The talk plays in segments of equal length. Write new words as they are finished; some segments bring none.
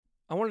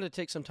I wanted to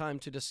take some time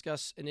to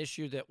discuss an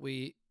issue that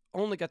we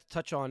only got to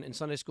touch on in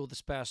Sunday school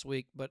this past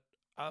week, but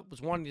I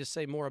was wanting to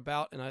say more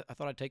about, and I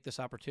thought I'd take this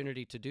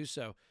opportunity to do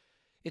so.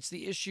 It's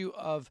the issue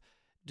of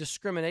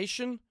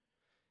discrimination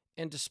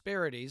and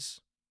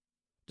disparities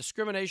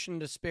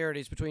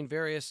between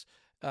various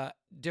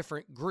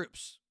different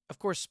groups. Of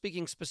course,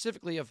 speaking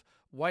specifically of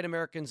white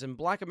Americans and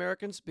black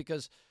Americans,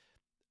 because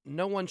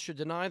no one should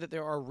deny that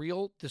there are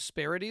real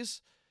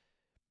disparities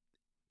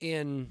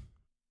in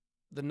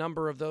the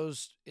number of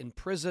those in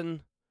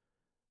prison,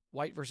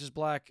 white versus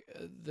black,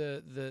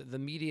 the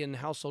median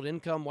household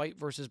income, white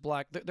versus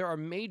black. There are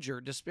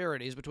major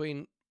disparities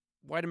between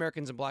white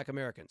Americans and black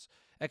Americans,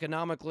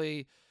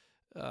 economically,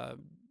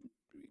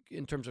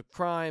 in terms of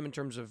crime, in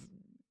terms of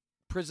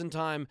prison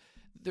time.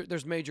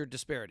 There's major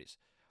disparities.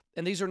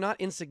 And these are not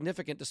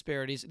insignificant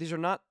disparities. These are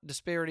not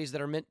disparities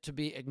that are meant to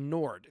be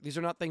ignored. These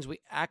are not things we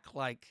act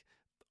like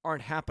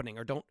aren't happening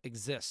or don't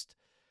exist.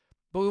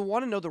 But we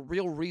want to know the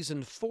real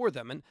reason for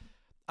them. And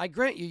I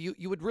grant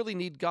you would really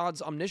need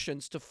God's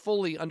omniscience to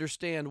fully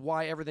understand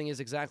why everything is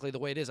exactly the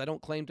way it is. I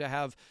don't claim to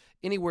have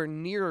anywhere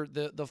near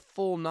the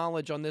full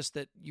knowledge on this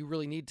that you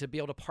really need to be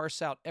able to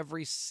parse out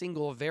every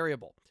single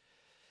variable.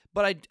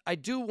 But I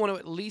do want to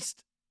at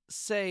least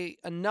say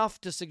enough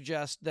to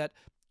suggest that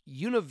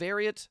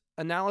univariate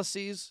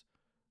analyses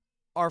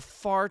are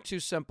far too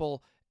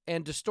simple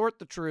and distort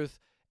the truth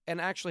and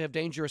actually have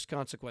dangerous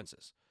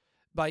consequences.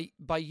 By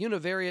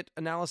univariate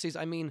analyses,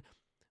 I mean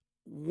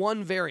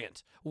one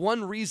variant,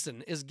 one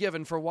reason is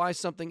given for why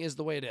something is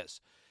the way it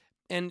is.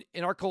 And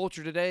in our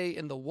culture today,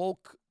 in the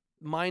woke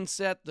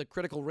mindset, the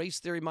critical race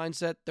theory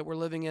mindset that we're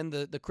living in,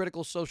 the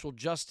critical social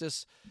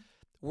justice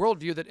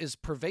worldview that is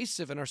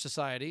pervasive in our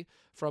society,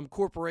 from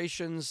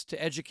corporations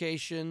to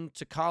education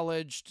to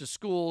college to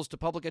schools to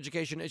public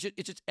education, it's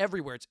just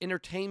everywhere. It's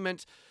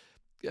entertainment.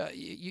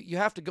 You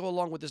have to go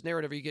along with this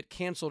narrative or you get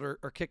canceled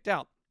or kicked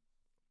out.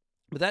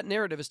 But that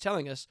narrative is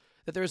telling us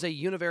that there is a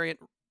univariate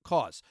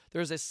cause.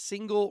 There is a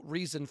single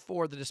reason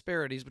for the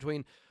disparities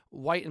between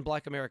white and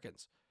black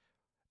Americans.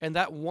 And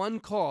that one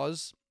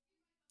cause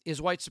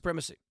is white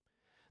supremacy.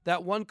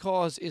 That one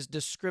cause is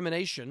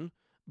discrimination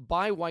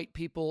by white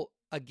people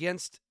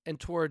against and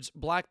towards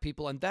black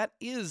people. And that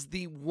is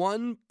the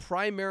one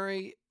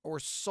primary or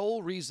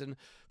sole reason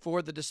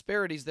for the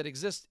disparities that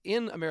exist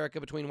in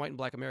America between white and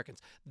black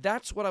Americans.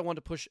 That's what I want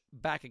to push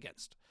back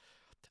against.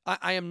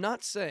 I am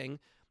not saying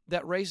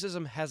that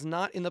racism has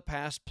not in the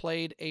past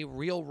played a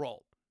real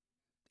role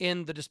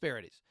in the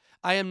disparities.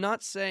 I am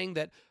not saying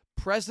that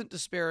present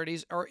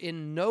disparities are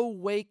in no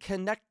way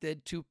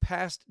connected to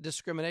past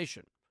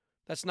discrimination.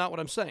 That's not what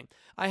I'm saying.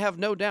 I have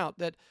no doubt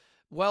that,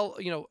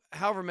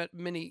 however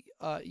many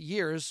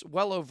years,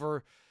 well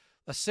over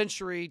a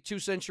century, 2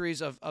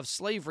 centuries of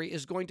slavery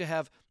is going to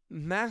have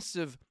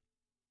massive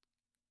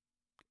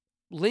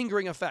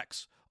lingering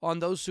effects on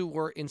those who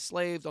were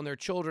enslaved, on their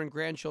children,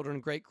 grandchildren,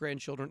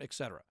 great-grandchildren,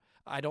 etc.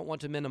 I don't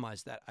want to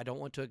minimize that. I don't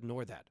want to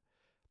ignore that.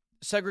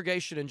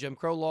 Segregation and Jim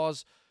Crow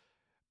laws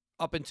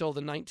up until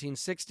the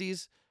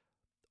 1960s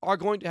are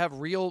going to have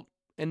real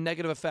and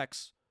negative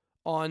effects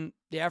on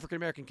the African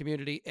American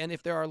community. And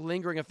if there are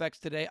lingering effects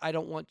today, I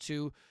don't want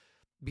to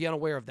be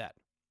unaware of that.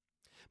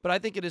 But I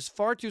think it is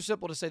far too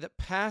simple to say that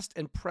past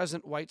and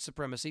present white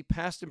supremacy,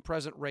 past and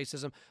present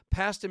racism,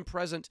 past and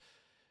present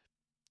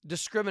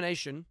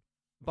discrimination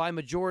by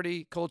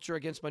majority culture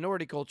against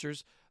minority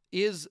cultures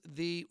is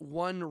the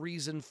one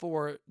reason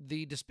for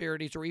the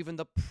disparities, or even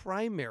the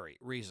primary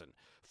reason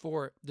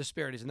for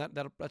disparities. And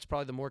that's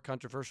probably the more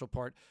controversial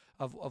part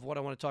of what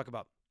I want to talk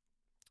about.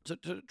 So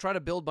to try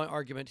to build my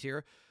argument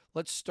here,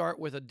 let's start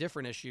with a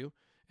different issue,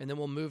 and then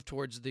we'll move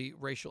towards the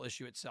racial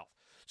issue itself.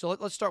 So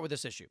let's start with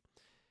this issue.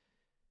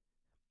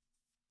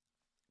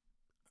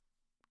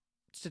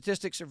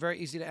 Statistics are very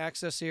easy to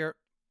access here.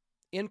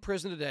 In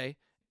prison today,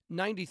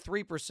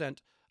 93%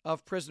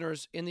 of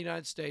prisoners in the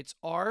United States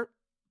are,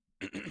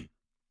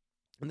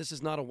 and this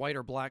is not a white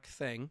or black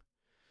thing,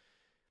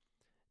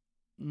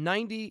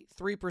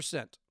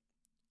 93%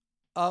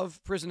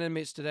 of prison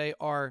inmates today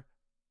are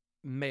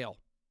male.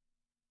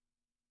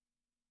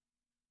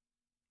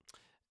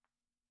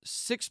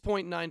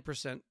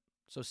 6.9%,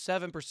 so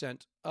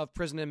 7% of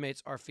prison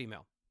inmates are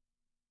female.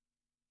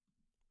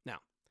 Now,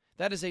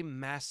 that is a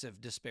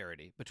massive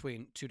disparity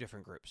between two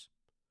different groups.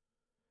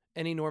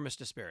 An enormous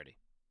disparity.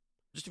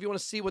 Just if you want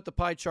to see what the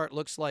pie chart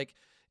looks like,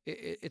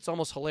 it's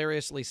almost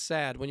hilariously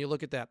sad when you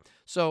look at that.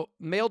 So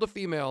male to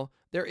female,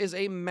 there is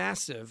a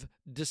massive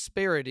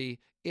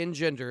disparity in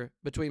gender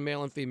between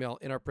male and female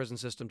in our prison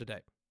system today.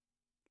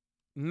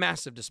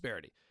 Massive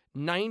disparity.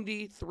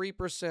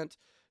 93%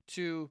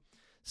 to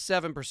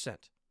 7%.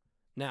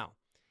 Now,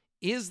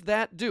 is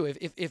that due?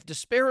 If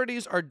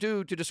disparities are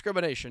due to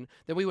discrimination,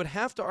 then we would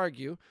have to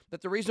argue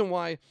that the reason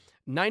why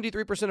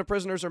 93% of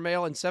prisoners are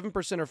male and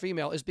 7% are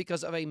female is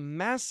because of a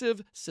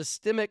massive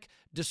systemic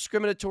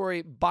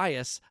discriminatory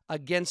bias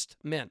against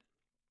men.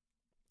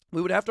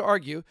 We would have to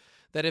argue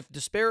that if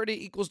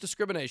disparity equals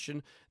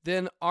discrimination,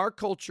 then our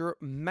culture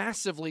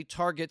massively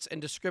targets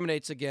and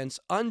discriminates against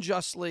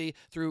unjustly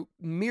through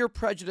mere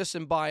prejudice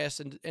and bias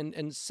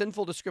and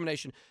sinful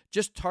discrimination,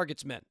 just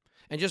targets men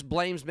and just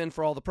blames men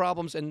for all the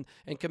problems and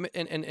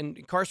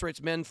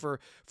incarcerates men for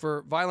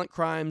violent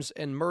crimes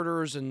and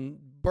murders and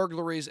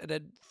burglaries at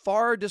a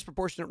far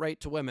disproportionate rate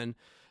to women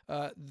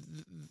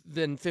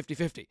than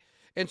 50-50.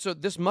 And so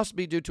this must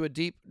be due to a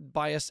deep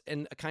bias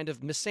and a kind of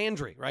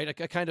misandry, right?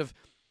 A kind of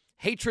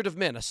hatred of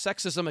men, a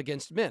sexism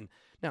against men.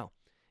 Now,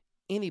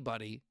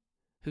 anybody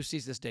who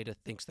sees this data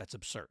thinks that's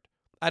absurd.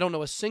 I don't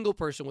know a single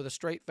person with a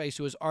straight face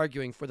who is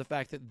arguing for the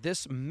fact that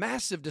this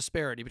massive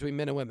disparity between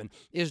men and women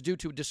is due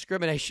to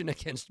discrimination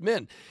against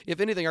men. If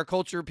anything, our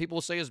culture,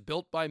 people say, is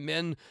built by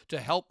men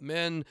to help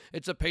men.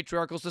 It's a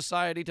patriarchal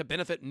society to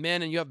benefit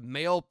men, and you have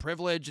male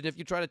privilege. And if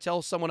you try to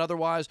tell someone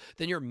otherwise,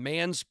 then you're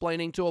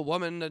mansplaining to a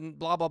woman and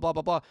blah, blah, blah,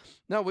 blah, blah.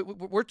 No,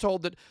 we're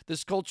told that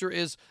this culture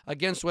is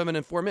against women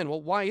and for men.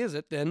 Well, why is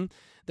it then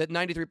that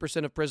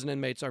 93% of prison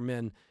inmates are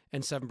men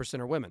and 7%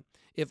 are women?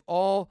 If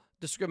all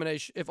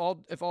discrimination, if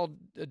all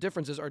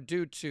differences are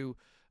due to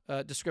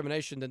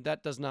discrimination, then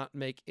that does not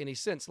make any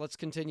sense. Let's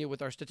continue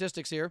with our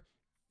statistics here.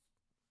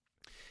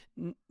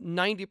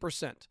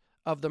 90%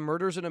 of the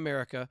murders in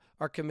America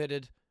are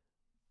committed,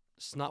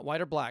 it's not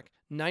white or black,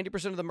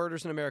 90% of the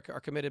murders in America are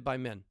committed by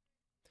men.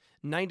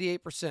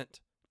 98%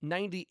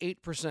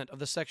 of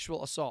the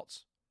sexual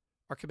assaults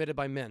are committed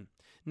by men.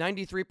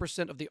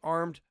 93% of the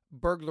armed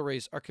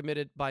burglaries are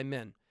committed by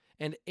men.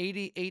 And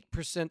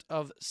 88%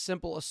 of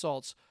simple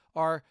assaults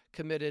are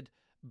committed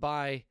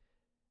by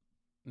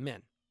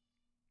men.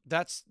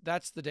 That's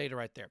the data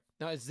right there.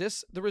 Now, is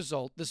this the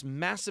result, this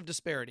massive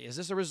disparity, is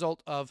this a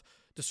result of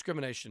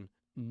discrimination?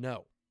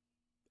 No.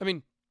 I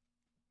mean,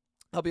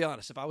 I'll be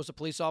honest. If I was a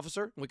police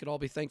officer, we could all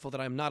be thankful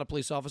that I'm not a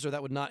police officer.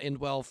 That would not end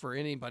well for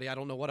anybody. I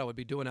don't know what I would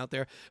be doing out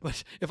there.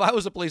 But if I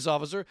was a police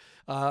officer,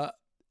 I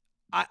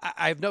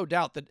have no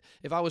doubt that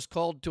if I was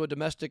called to a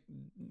domestic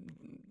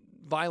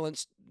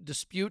violence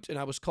dispute and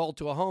I was called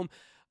to a home,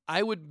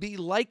 I would be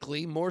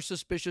likely more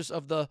suspicious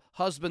of the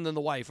husband than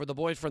the wife, or the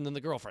boyfriend than the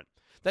girlfriend.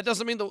 That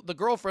doesn't mean the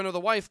girlfriend or the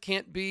wife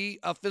can't be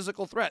a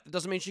physical threat. It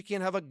doesn't mean she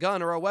can't have a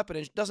gun or a weapon.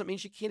 It doesn't mean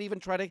she can't even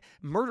try to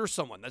murder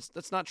someone.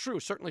 That's not true.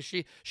 Certainly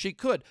she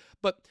could.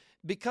 But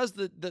because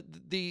the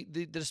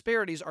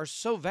disparities are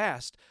so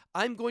vast,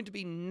 I'm going to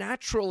be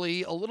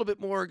naturally a little bit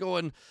more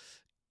going,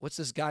 what's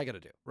this guy going to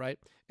do, right?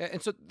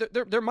 And so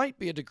there might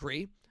be a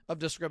degree of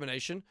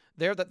discrimination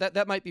there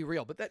that might be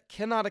real, but that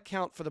cannot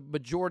account for the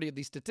majority of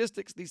these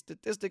statistics. These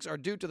statistics are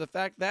due to the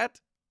fact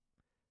that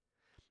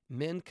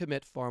men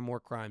commit far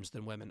more crimes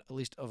than women, at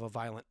least of a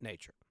violent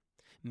nature.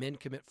 Men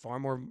commit far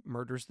more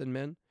murders than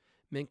men.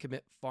 Men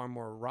commit far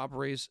more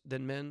robberies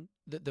than men.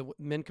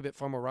 Men commit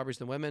far more robberies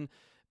than women.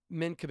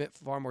 Men commit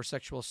far more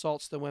sexual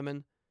assaults than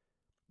women.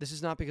 This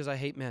is not because I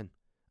hate men.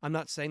 I'm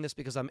not saying this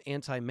because I'm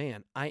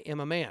anti-man. I am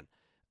a man.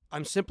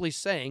 I'm simply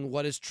saying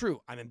what is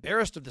true. I'm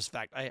embarrassed of this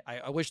fact.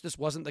 I wish this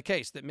wasn't the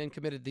case, that men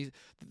committed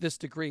this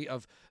degree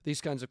of these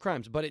kinds of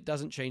crimes, but it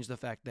doesn't change the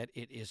fact that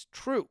it is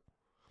true.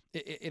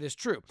 It is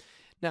true.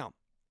 Now,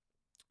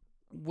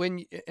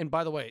 and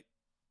by the way,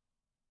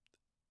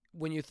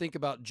 when you think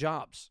about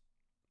jobs,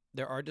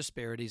 there are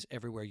disparities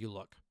everywhere you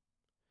look.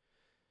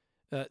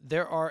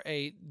 There's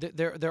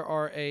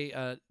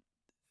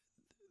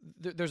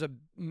a,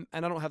 and I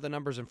don't have the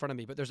numbers in front of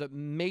me, but there's a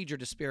major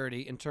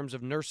disparity in terms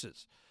of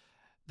nurses.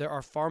 There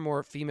are far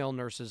more female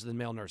nurses than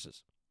male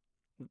nurses.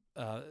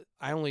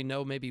 I only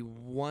know maybe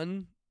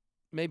one,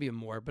 maybe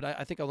more, but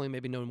I think I only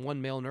maybe known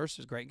one male nurse,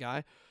 is a great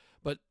guy.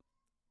 But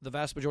the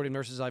vast majority of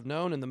nurses I've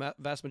known and the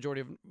vast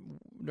majority of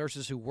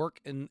nurses who work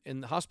in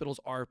the hospitals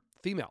are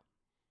female.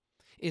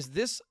 Is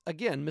this,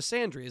 again,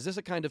 misandry? Is this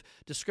a kind of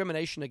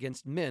discrimination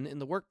against men in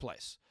the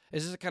workplace?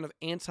 Is this a kind of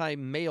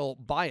anti-male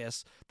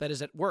bias that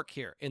is at work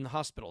here in the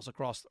hospitals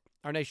across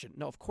our nation?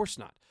 No, of course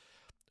not.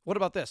 What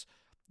about this?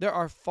 There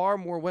are far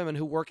more women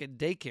who work at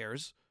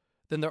daycares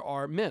than there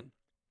are men.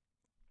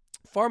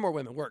 Far more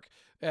women work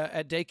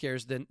at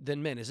daycares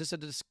than men. Is this a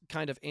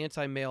kind of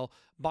anti-male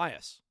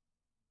bias?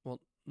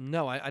 Well,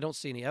 no, I don't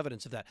see any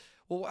evidence of that.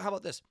 Well, how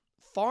about this?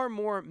 Far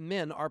more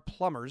men are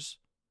plumbers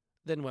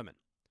than women.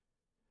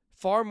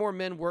 Far more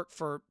men work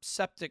for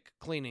septic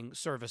cleaning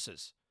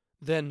services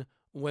than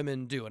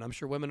women do, and I'm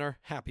sure women are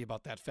happy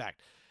about that fact.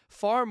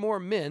 Far more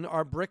men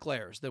are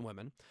bricklayers than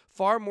women.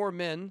 Far more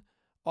men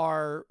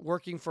are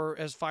working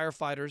as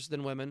firefighters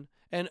than women,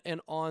 and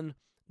on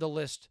the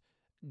list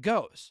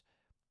goes.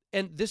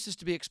 And this is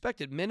to be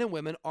expected. Men and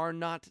women are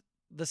not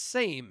the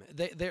same.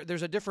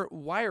 There's a different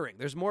wiring.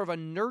 There's more of a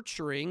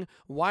nurturing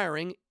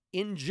wiring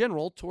in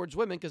general towards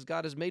women because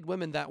God has made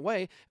women that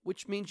way,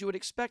 which means you would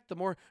expect the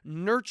more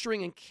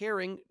nurturing and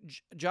caring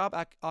job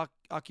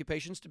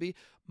occupations to be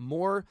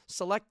more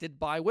selected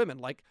by women,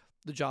 like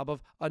the job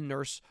of a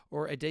nurse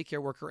or a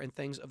daycare worker and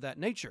things of that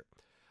nature.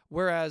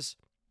 Whereas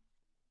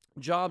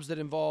jobs that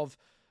involve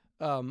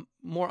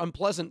more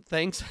unpleasant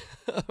things,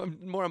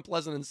 more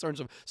unpleasant in terms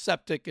of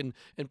septic and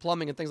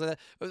plumbing and things like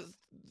that,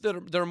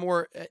 that are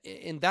more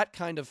in that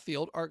kind of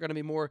field are going to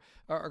be more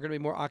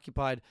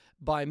occupied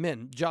by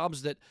men.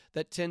 Jobs that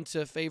tend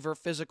to favor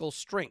physical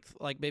strength,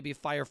 like maybe a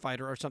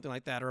firefighter or something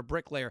like that, or a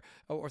bricklayer,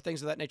 or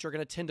things of that nature, are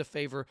going to tend to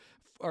favor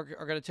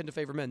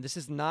men. This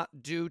is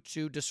not due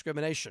to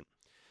discrimination.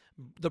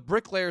 The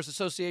Bricklayers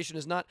Association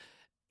is not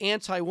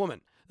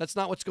anti-woman. That's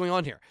not what's going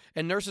on here.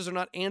 And nurses are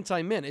not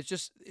anti-men. It's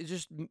just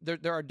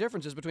there are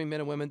differences between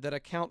men and women that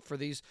account for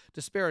these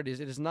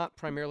disparities. It is not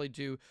primarily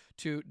due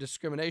to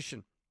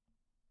discrimination.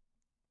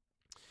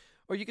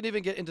 Or you can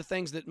even get into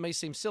things that may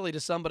seem silly to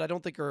some, but I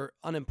don't think are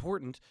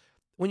unimportant.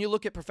 When you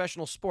look at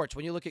professional sports,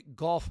 when you look at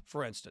golf,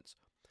 for instance,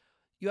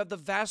 you have the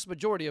vast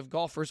majority of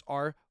golfers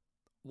are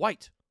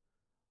white.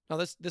 Now,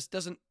 this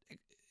doesn't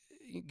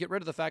get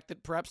rid of the fact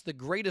that perhaps the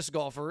greatest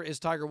golfer is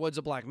Tiger Woods,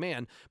 a black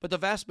man, but the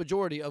vast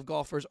majority of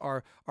golfers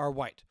are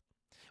white.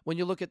 When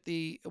you look at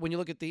the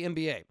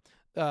NBA,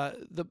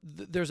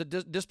 there's a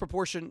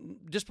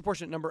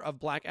disproportionate number of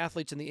black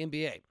athletes in the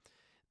NBA.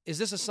 Is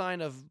this a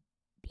sign of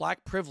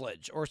black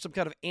privilege or some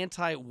kind of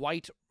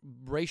anti-white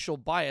racial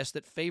bias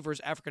that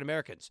favors African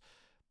Americans?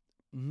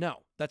 No,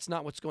 that's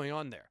not what's going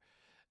on there.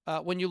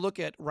 When you look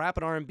at rap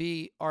and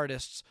R&B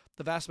artists,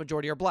 the vast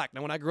majority are black.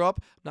 Now, when I grew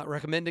up, not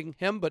recommending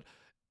him, but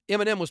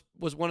Eminem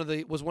was one of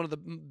the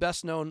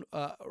best known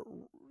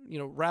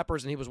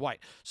rappers, and he was white.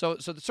 So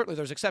certainly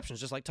there's exceptions,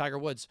 just like Tiger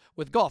Woods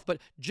with golf. But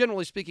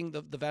generally speaking,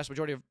 the vast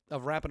majority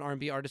of rap and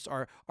R&B artists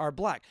are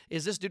black.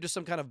 Is this due to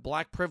some kind of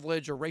black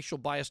privilege or racial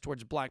bias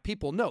towards black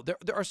people? No,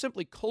 there are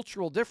simply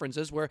cultural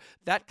differences where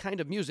that kind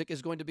of music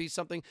is going to be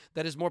something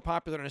that is more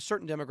popular in a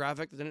certain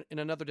demographic than in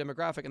another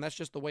demographic, and that's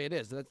just the way it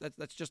is.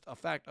 That's just a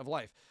fact of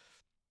life.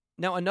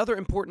 Now, another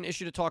important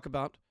issue to talk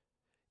about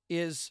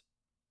is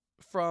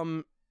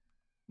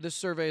this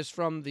survey is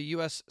from the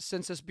U.S.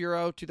 Census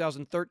Bureau,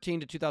 2013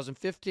 to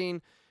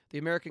 2015, the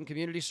American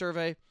Community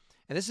Survey,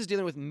 and this is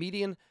dealing with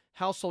median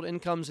household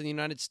incomes in the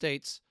United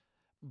States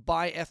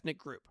by ethnic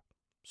group.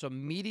 So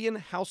median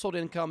household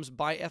incomes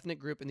by ethnic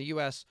group in the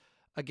U.S.,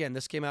 again,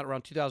 this came out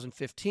around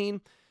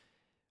 2015.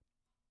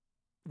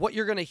 What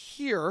you're going to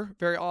hear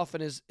very often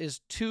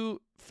is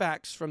two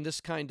facts from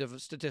this kind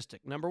of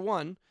statistic. Number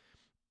one,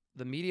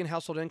 the median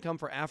household income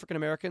for African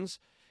Americans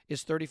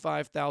is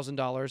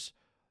 $35,000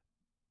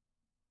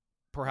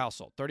 per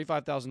household,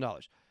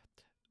 $35,000.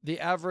 The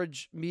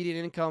average median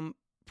income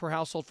per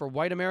household for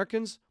white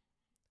Americans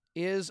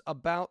is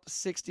about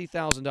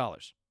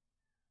 $60,000.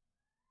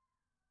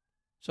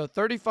 So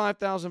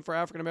 $35,000 for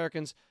African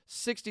Americans,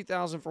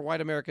 $60,000 for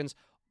white Americans,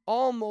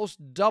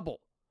 almost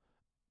double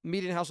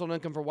median household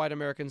income for white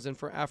Americans than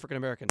for African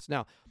Americans.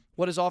 Now,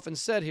 what is often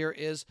said here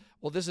is,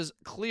 well, this is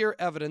clear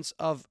evidence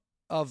of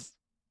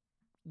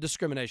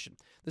discrimination.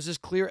 This is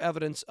clear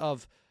evidence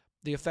of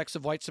the effects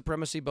of white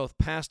supremacy, both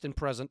past and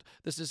present.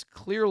 This is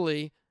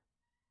clearly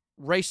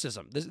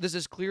racism. This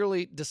is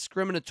clearly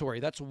discriminatory.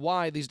 That's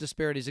why these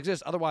disparities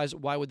exist. Otherwise,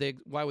 why would they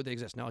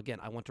exist? Now, again,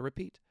 I want to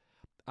repeat.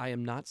 I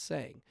am not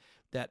saying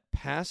that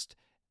past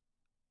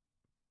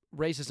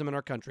racism in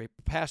our country,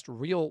 past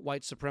real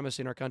white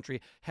supremacy in our country,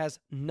 has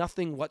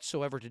nothing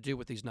whatsoever to do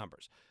with these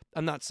numbers.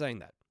 I'm not saying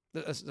that.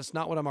 That's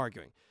not what I'm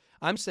arguing.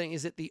 I'm saying,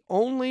 is it the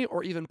only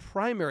or even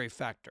primary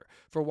factor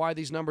for why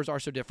these numbers are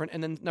so different?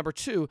 And then number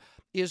two,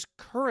 is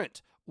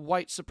current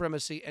white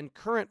supremacy and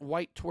current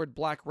white toward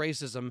black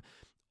racism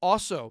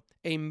also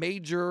a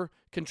major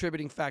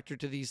contributing factor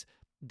to these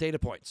data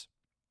points?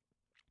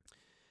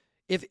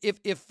 We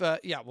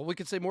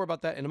could say more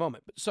about that in a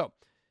moment. So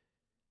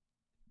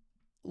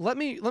let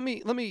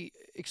me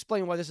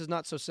explain why this is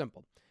not so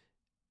simple.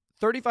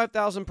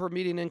 $35,000 per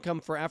median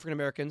income for African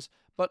Americans,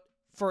 but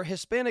for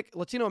Hispanic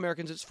Latino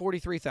Americans, it's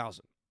 $43,000.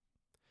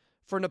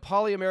 For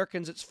Nepali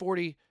Americans, it's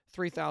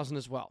 $43,000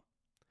 as well.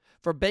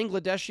 For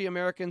Bangladeshi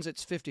Americans,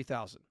 it's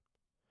 $50,000.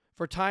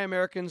 For Thai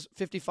Americans,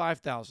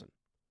 $55,000.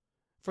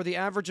 For the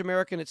average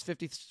American, it's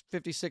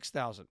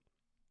 $56,000.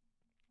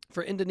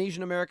 For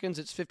Indonesian Americans,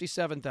 it's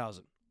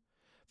 $57,000.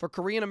 For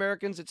Korean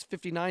Americans, it's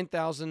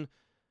 $59,000.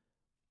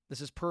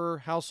 This is per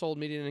household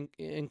median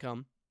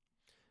income.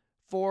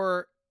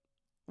 For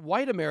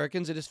white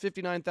Americans, it is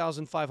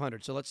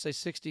 $59,500. So let's say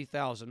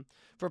 $60,000.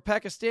 For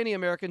Pakistani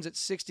Americans, it's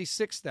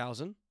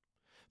 $66,000.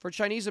 For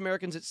Chinese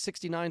Americans, it's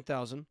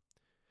 $69,000.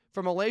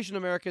 For Malaysian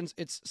Americans,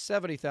 it's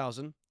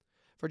 $70,000.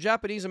 For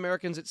Japanese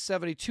Americans, it's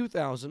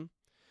 $72,000.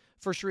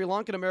 For Sri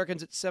Lankan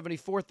Americans, it's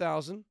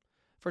 $74,000.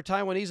 For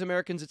Taiwanese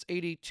Americans, it's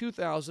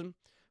 $82,000.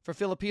 For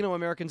Filipino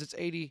Americans, it's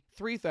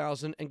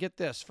 $83,000. And get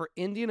this, for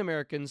Indian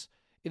Americans,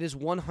 it is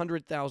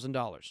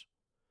 $100,000.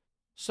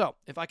 So,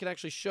 if I can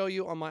actually show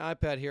you on my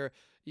iPad here,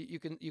 you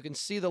can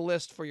see the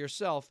list for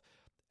yourself.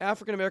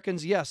 African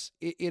Americans, yes,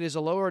 it is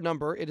a lower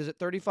number. It is at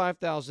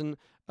 $35,000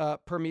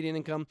 per median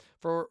income.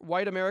 For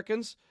white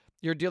Americans,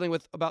 you're dealing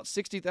with about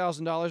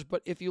 $60,000.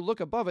 But if you look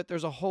above it,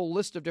 there's a whole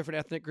list of different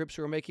ethnic groups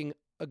who are making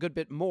a good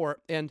bit more.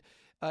 And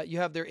you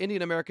have their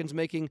Indian Americans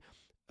making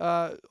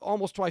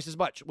almost twice as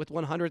much with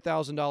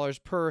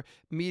 $100,000 per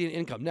median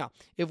income. Now,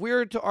 if we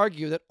were to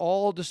argue that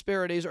all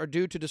disparities are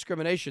due to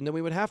discrimination, then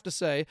we would have to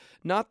say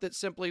not that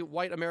simply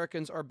white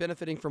Americans are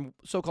benefiting from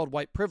so-called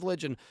white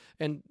privilege and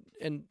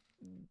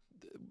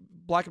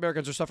black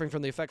Americans are suffering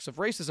from the effects of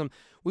racism.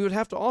 We would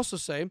have to also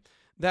say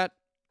that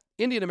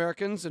Indian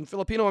Americans and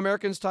Filipino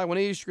Americans,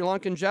 Taiwanese, Sri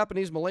Lankan,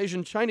 Japanese,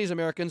 Malaysian, Chinese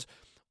Americans,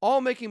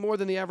 all making more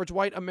than the average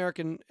white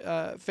American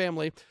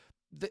family.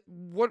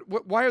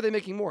 Why are they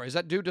making more? Is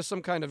that due to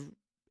some kind of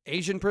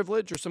Asian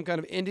privilege or some kind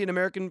of Indian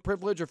American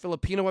privilege or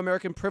Filipino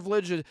American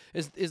privilege?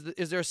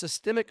 Is there a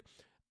systemic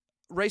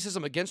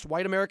racism against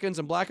white Americans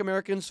and black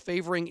Americans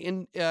favoring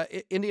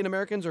Indian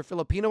Americans or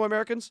Filipino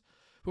Americans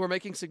who are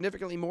making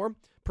significantly more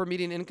per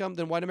median income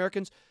than white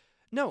Americans?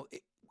 No,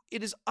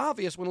 it is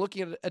obvious when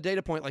looking at a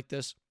data point like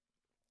this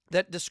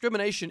that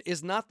discrimination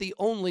is not the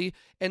only,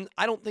 and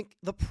I don't think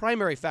the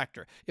primary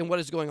factor in what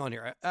is going on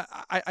here.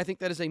 I think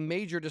that is a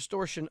major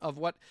distortion of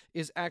what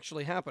is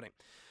actually happening.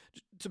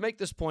 To make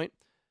this point,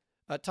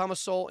 Thomas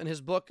Sowell, in his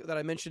book that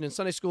I mentioned in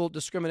Sunday School,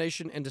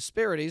 Discrimination and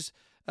Disparities,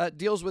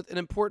 deals with an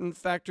important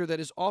factor that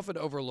is often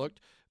overlooked,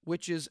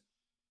 which is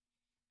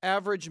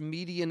average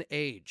median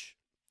age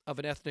of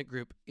an ethnic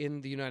group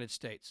in the United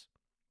States.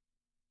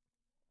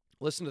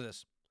 Listen to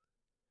this.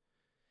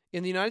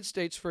 In the United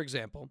States, for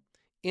example,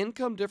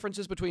 income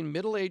differences between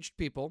middle-aged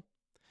people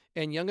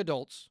and young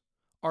adults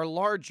are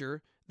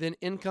larger than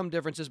income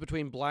differences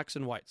between blacks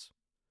and whites.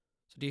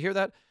 So do you hear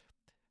that?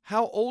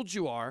 How old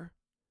you are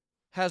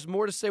has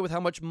more to say with how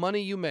much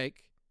money you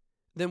make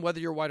than whether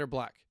you're white or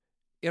black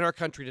in our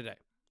country today.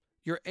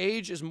 Your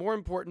age is more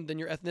important than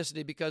your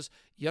ethnicity because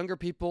younger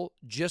people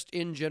just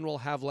in general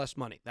have less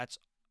money. That's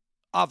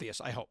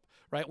obvious, I hope,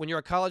 right? When you're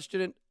a college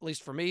student, at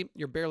least for me,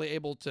 you're barely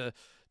able to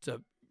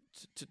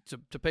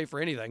pay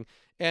for anything.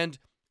 And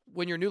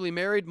when you're newly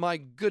married, my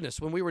goodness,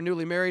 when we were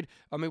newly married,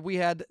 I mean, we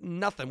had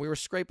nothing. We were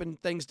scraping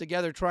things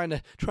together, trying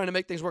to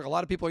make things work. A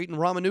lot of people are eating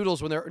ramen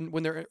noodles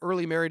when they're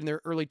early married in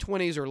their early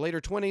 20s or later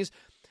 20s.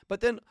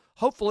 But then,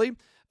 hopefully,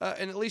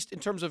 and at least in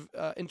terms of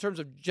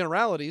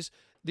generalities,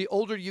 the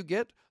older you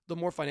get, the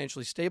more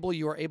financially stable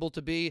you are able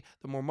to be,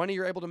 the more money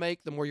you're able to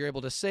make, the more you're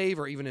able to save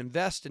or even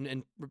invest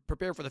and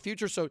prepare for the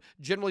future. So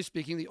generally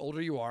speaking, the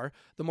older you are,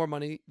 the more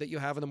money that you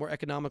have and the more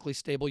economically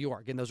stable you are.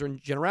 Again, those are in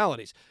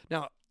generalities.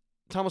 Now,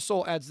 Thomas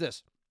Sowell adds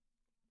this.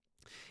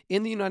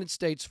 In the United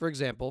States, for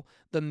example,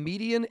 the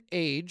median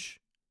age,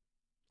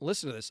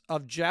 listen to this,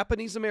 of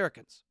Japanese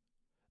Americans,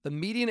 the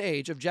median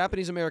age of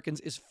Japanese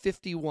Americans is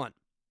 51.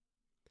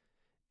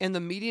 And the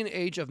median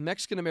age of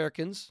Mexican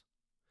Americans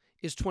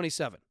is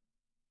 27.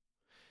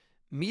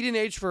 Median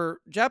age for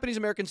Japanese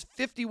Americans,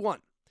 51.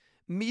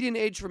 Median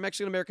age for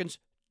Mexican Americans,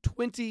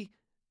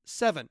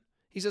 27.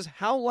 He says,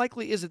 how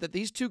likely is it that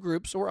these two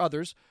groups or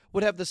others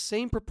would have the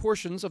same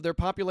proportions of their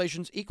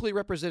populations equally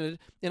represented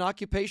in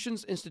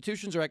occupations,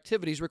 institutions, or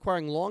activities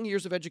requiring long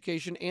years of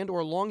education and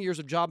or long years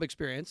of job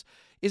experience?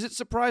 Is it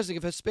surprising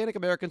if Hispanic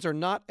Americans are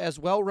not as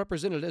well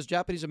represented as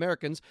Japanese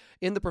Americans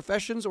in the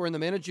professions or in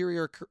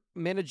the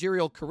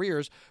managerial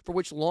careers for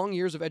which long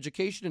years of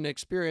education and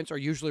experience are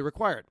usually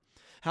required?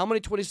 How many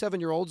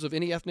 27-year-olds of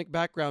any ethnic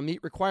background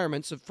meet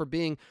requirements for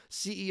being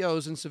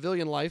CEOs in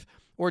civilian life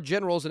or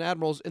generals and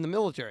admirals in the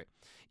military?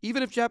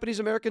 Even if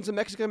Japanese Americans and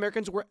Mexican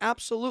Americans were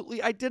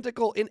absolutely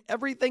identical in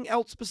everything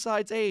else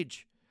besides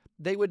age,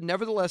 they would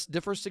nevertheless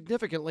differ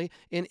significantly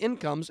in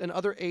incomes and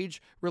other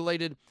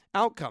age-related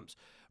outcomes.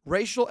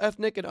 Racial,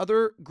 ethnic, and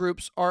other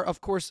groups are,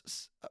 of course,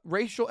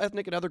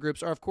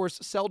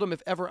 seldom,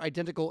 if ever,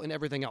 identical in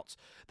everything else.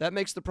 That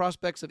makes the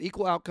prospects of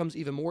equal outcomes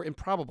even more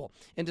improbable,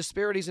 and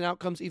disparities in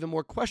outcomes even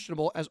more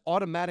questionable as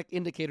automatic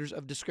indicators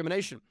of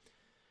discrimination.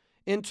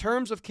 In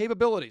terms of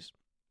capabilities,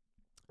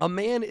 a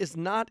man is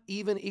not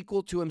even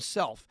equal to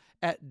himself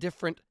at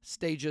different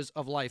stages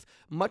of life,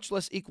 much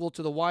less equal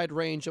to the wide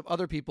range of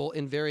other people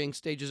in varying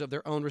stages of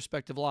their own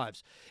respective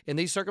lives. In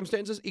these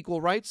circumstances,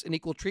 equal rights and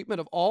equal treatment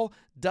of all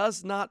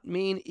does not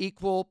mean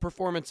equal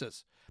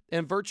performances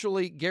and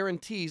virtually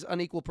guarantees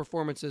unequal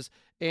performances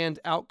and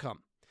outcome.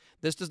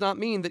 This does not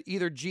mean that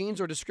either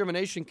genes or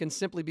discrimination can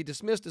simply be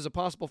dismissed as a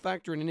possible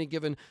factor in any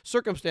given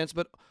circumstance,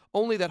 but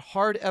only that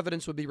hard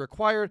evidence would be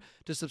required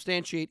to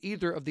substantiate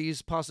either of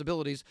these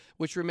possibilities,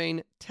 which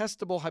remain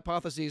testable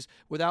hypotheses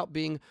without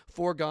being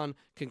foregone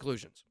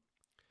conclusions.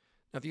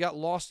 Now, if you got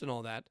lost in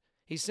all that,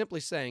 he's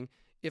simply saying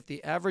if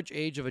the average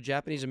age of a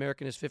Japanese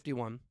American is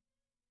 51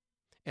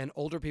 and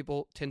older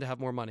people tend to have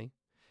more money,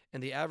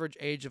 and the average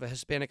age of a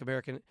Hispanic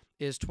American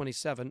is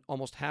 27,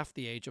 almost half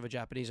the age of a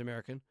Japanese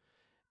American,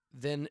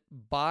 then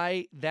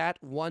by that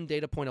one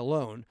data point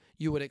alone,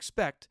 you would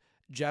expect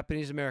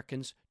Japanese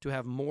Americans to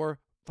have more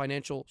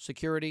financial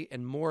security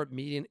and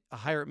a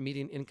higher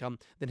median income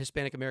than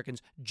Hispanic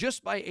Americans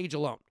just by age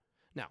alone.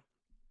 Now,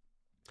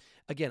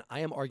 again, I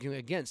am arguing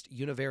against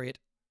univariate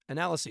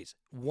analyses,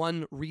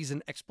 one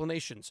reason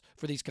explanations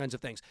for these kinds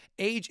of things.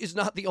 Age is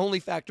not the only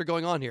factor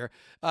going on here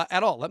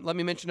at all. Let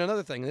me mention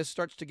another thing. This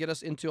starts to get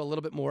us into a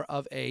little bit more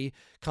of a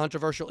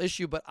controversial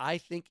issue, but I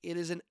think it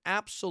is an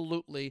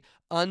absolutely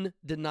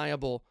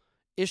undeniable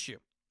issue.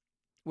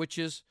 which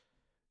is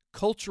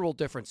cultural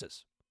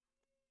differences.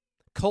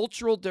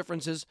 Cultural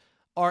differences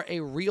are a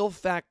real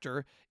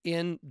factor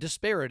in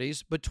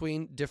disparities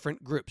between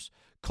different groups.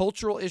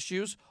 Cultural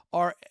issues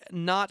are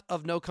not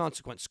of no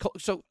consequence.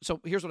 So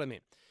here's what I mean.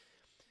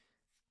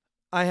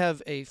 I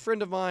have a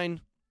friend of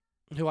mine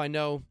who I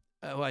know,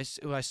 who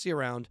I see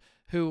around,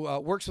 who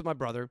works with my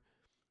brother.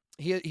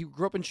 He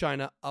grew up in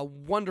China, a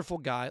wonderful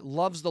guy,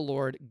 loves the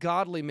Lord,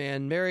 godly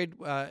man, married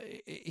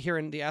here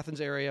in the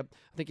Athens area.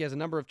 I think he has a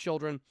number of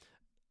children.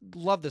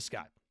 Love this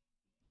guy.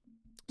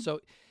 So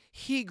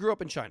he grew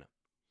up in China.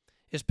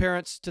 His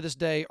parents to this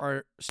day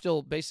are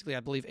still basically, I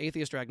believe,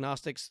 atheists or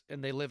agnostics,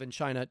 and they live in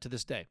China to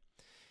this day.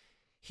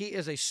 He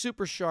is a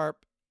super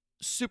sharp,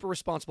 super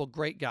responsible,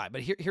 great guy.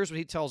 But here's what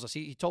he tells us.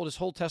 He told his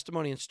whole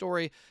testimony and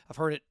story. I've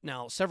heard it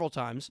now several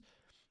times.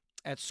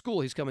 At school,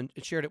 he's come and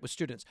shared it with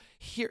students.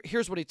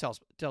 Here's what he tells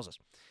us.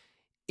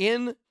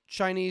 In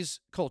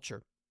Chinese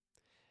culture,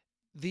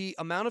 the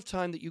amount of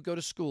time that you go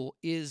to school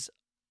is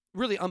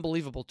really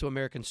unbelievable to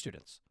American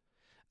students.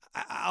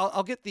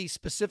 I'll get the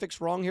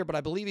specifics wrong here, but I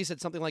believe he said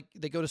something like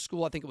they go to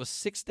school, I think it was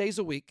 6 days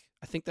a week.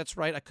 I think that's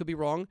right. I could be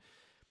wrong.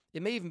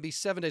 It may even be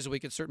 7 days a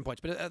week at certain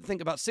points, but I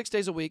think about 6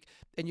 days a week,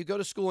 and you go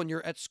to school, and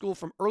you're at school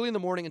from early in the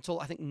morning until,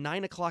 I think,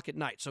 9 o'clock at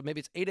night. So maybe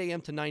it's 8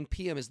 a.m. to 9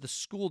 p.m. is the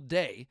school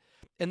day,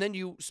 and then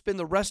you spend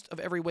the rest of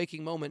every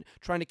waking moment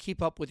trying to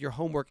keep up with your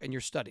homework and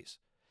your studies.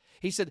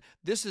 He said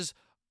this is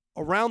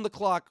around the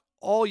clock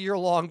all year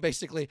long,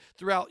 basically,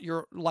 throughout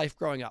your life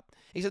growing up.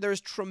 He said there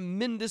is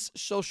tremendous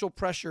social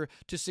pressure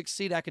to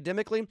succeed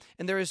academically,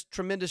 and there is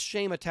tremendous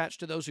shame attached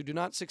to those who do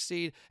not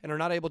succeed and are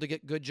not able to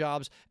get good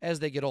jobs as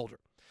they get older.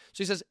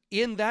 So he says,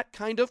 in that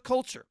kind of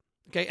culture,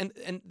 okay,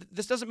 and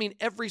this doesn't mean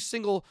every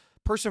single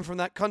person from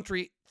that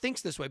country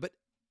thinks this way, but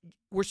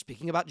we're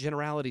speaking about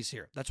generalities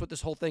here. That's what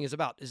this whole thing is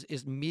about,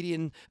 is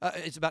median,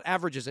 it's about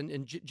averages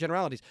and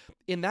generalities.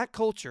 In that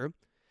culture,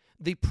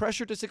 the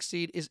pressure to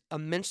succeed is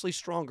immensely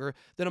stronger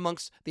than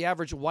amongst the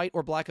average white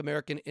or black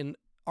American in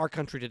our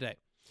country today,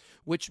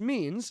 which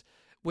means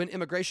when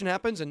immigration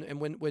happens and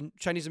when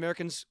Chinese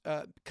Americans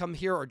come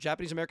here or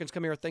Japanese Americans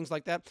come here or things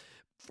like that,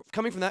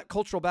 coming from that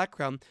cultural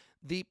background,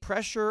 the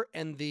pressure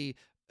and the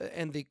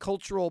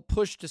cultural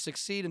push to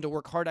succeed and to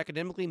work hard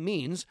academically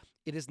means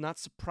it is not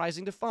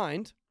surprising to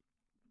find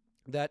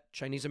that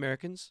Chinese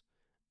Americans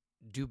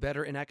do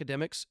better in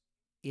academics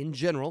in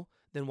general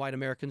than white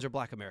Americans or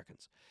black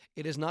Americans.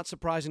 It is not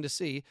surprising to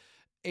see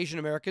Asian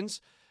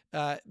Americans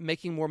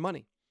making more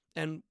money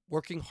and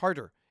working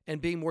harder and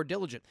being more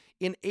diligent.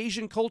 In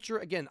Asian culture,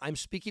 again, I'm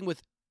speaking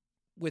with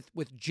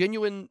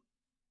genuine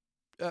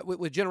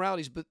with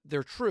generalities, but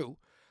they're true.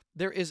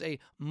 There is a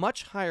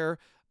much higher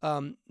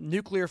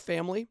nuclear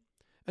family.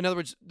 In other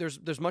words,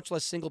 there's much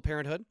less single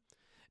parenthood.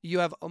 You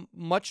have a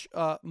much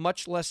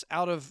less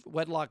out of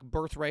wedlock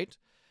birth rate.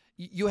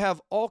 You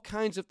have all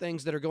kinds of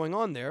things that are going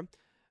on there.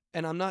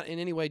 And I'm not in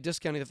any way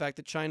discounting the fact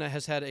that China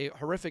has had a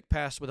horrific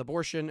past with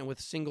abortion and with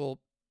single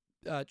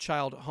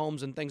child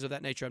homes and things of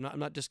that nature. I'm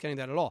not discounting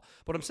that at all.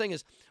 What I'm saying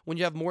is when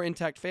you have more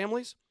intact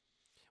families,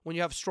 when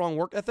you have strong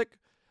work ethic,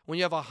 when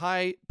you have a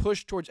high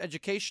push towards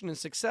education and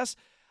success,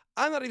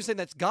 I'm not even saying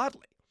that's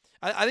godly.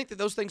 I think that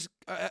those things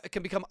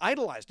can become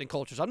idolized in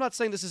cultures. I'm not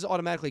saying this is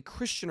automatically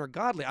Christian or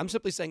godly. I'm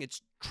simply saying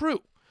it's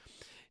true.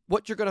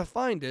 What you're going to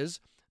find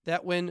is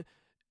that when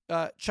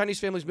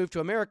Chinese families move to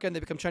America and they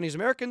become Chinese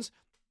Americans,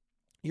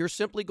 you're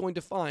simply going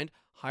to find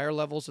higher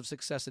levels of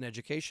success in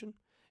education.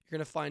 You're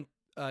going to find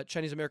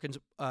Chinese Americans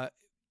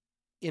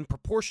in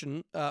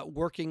proportion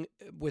working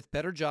with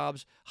better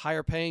jobs,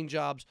 higher paying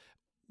jobs,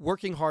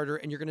 working harder,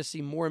 and you're going to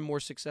see more and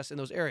more success in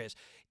those areas.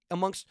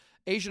 Amongst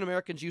Asian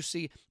Americans, you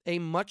see a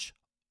much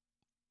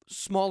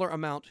smaller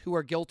amount who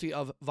are guilty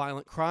of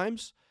violent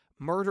crimes,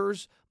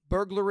 murders,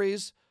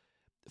 burglaries.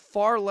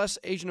 Far less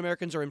Asian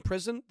Americans are in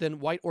prison than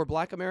white or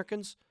black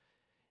Americans.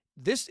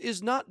 This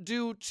is not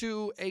due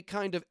to a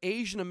kind of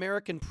Asian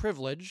American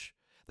privilege.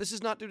 This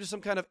is not due to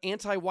some kind of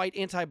anti-white,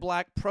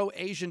 anti-black,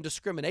 pro-Asian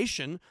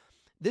discrimination.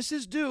 This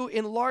is due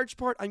in large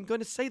part, I'm going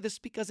to say this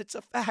because it's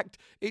a fact,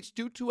 it's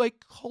due to a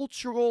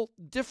cultural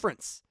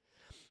difference.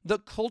 The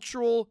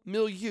cultural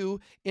milieu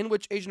in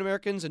which Asian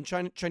Americans and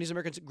Chinese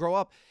Americans grow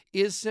up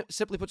is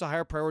simply puts a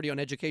higher priority on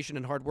education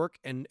and hard work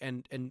and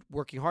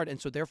working hard.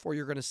 And so therefore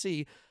you're going to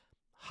see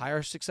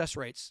higher success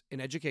rates in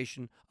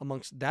education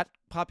amongst that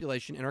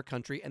population in our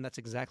country, and that's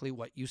exactly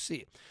what you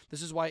see.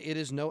 This is why it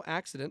is no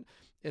accident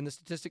in the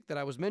statistic that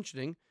I was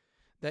mentioning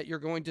that you're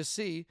going to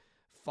see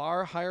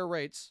far higher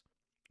rates.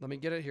 Let me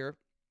get it here.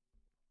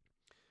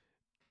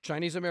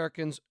 Chinese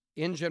Americans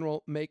in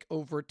general make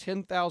over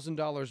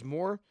 $10,000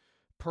 more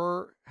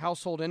per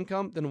household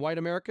income than white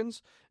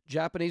Americans.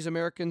 Japanese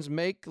Americans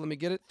make, let me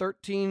get it,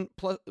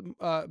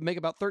 make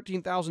about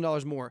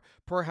 $13,000 more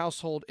per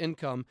household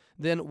income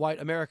than white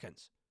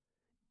Americans.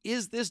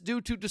 Is this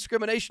due to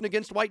discrimination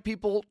against white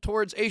people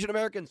towards Asian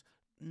Americans?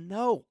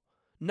 No.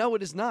 No,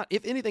 it is not.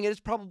 If anything, it is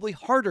probably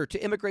harder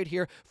to immigrate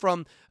here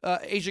from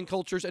Asian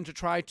cultures and to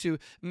try to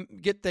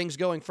get things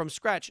going from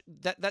scratch.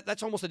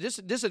 That's almost a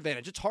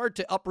disadvantage. It's hard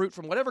to uproot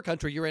from whatever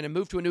country you're in and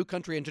move to a new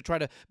country and to try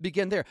to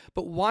begin there.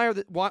 But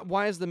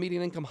why is the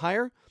median income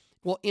higher?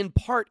 Well, in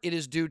part, it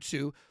is due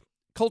to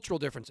cultural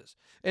differences.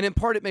 And in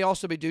part, it may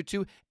also be due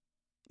to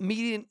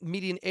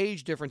median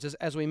age differences,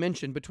 as we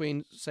mentioned,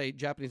 between, say,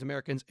 Japanese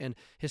Americans and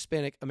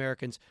Hispanic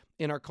Americans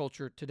in our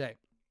culture today.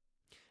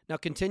 Now,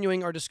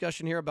 continuing our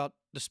discussion here about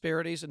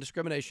disparities and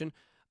discrimination,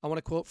 I want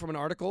to quote from an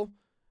article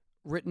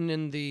written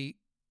in the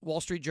Wall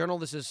Street Journal.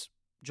 This is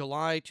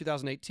July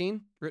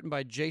 2018, written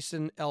by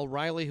Jason L.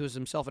 Riley, who is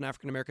himself an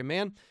African-American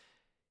man.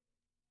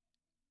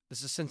 This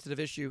is a sensitive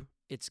issue.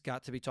 It's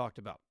got to be talked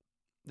about.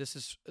 This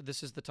is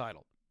the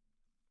title.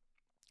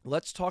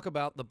 Let's talk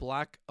about the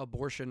black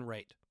abortion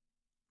rate.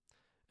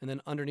 And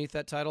then underneath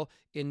that title,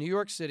 in New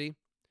York City,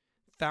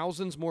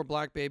 thousands more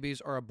black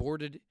babies are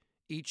aborted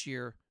each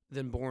year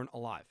than born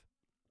alive.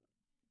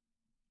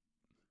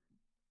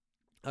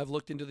 I've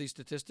looked into these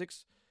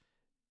statistics.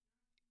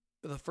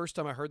 The first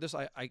time I heard this,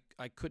 I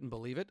couldn't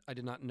believe it. I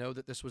did not know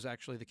that this was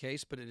actually the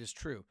case, but it is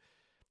true.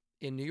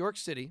 In New York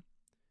City,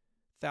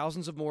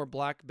 thousands of more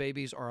black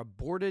babies are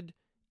aborted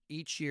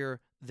each year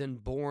than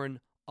born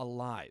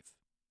alive.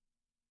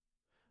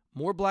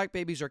 More black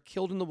babies are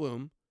killed in the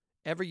womb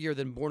every year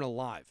than born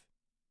alive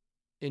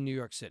in New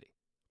York City.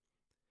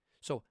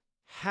 So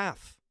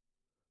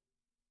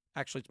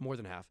actually it's more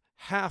than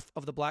half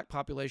of the black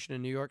population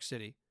in New York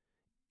City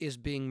is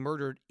being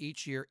murdered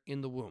each year in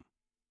the womb.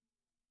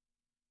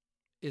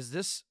 Is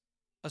this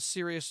a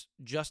serious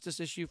justice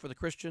issue for the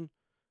Christian?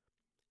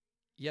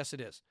 Yes,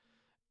 it is.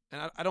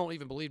 And I don't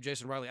even believe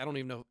Jason Riley. I don't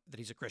even know that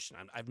he's a Christian.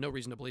 I have no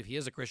reason to believe he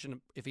is a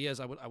Christian. If he is,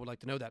 I would like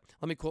to know that.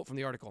 Let me quote from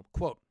the article.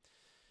 Quote,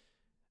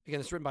 again,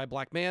 it's written by a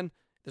black man.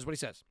 This is what he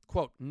says.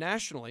 Quote,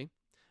 nationally,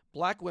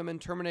 black women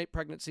terminate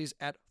pregnancies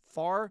at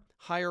far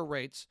higher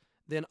rates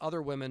than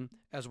other women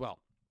as well.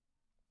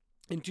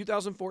 In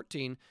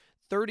 2014,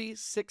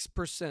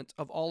 36%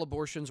 of all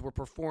abortions were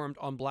performed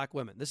on black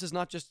women. This is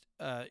not just,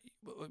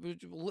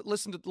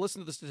 listen to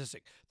the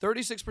statistic.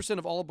 36%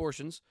 of all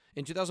abortions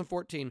in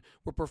 2014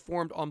 were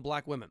performed on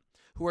black women,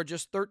 who are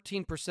just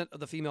 13% of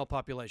the female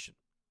population.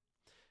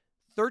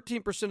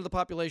 13% of the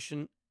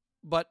population,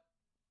 but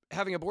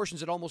having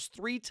abortions at almost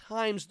 3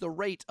 times the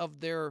rate of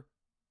their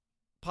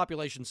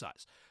population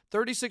size.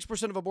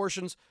 36% of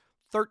abortions,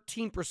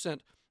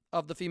 13%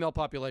 of the female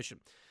population.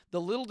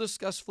 The little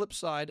discussed flip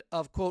side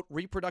of, quote,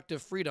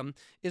 reproductive freedom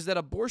is that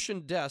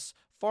abortion deaths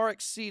far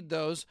exceed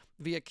those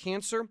via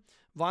cancer,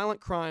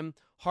 violent crime,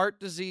 heart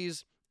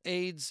disease,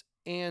 AIDS,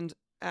 and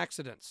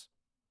accidents.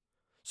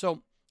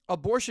 So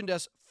abortion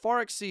deaths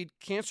far exceed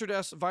cancer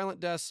deaths, violent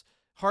deaths,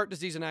 heart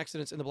disease, and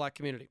accidents in the black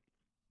community.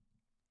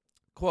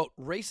 Quote,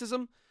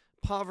 racism,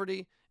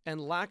 poverty,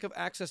 and lack of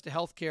access to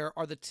health care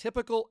are the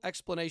typical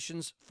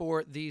explanations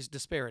for these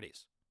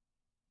disparities.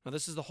 Now,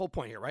 this is the whole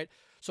point here, right?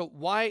 So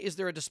why is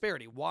there a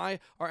disparity? Why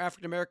are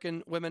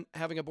African-American women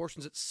having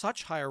abortions at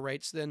such higher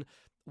rates than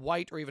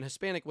white or even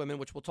Hispanic women,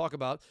 which we'll talk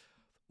about?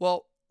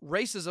 Well,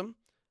 racism,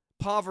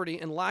 poverty,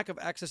 and lack of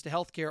access to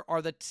health care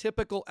are the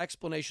typical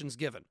explanations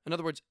given. In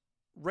other words,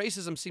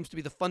 racism seems to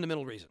be the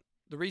fundamental reason.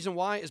 The reason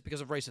why is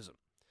because of racism.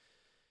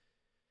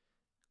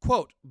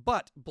 Quote,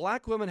 but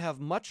black women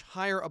have much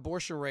higher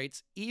abortion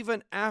rates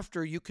even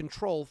after you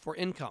control for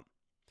income.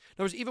 In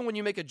other words, even when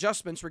you make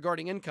adjustments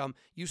regarding income,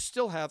 you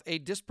still have a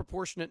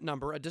disproportionate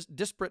number, a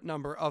disparate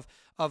number of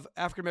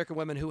African-American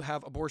women who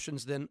have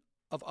abortions than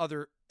of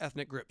other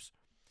ethnic groups.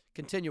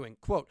 Continuing,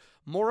 quote,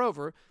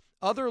 moreover,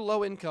 other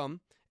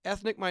low-income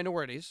ethnic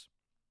minorities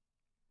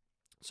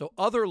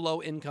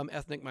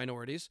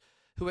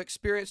who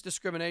experience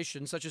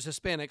discrimination, such as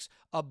Hispanics,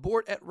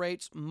 abort at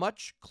rates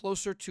much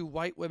closer to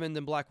white women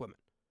than black women.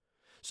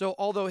 So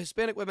although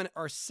Hispanic women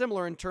are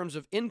similar in terms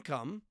of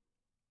income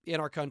in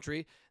our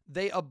country,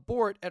 they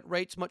abort at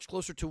rates much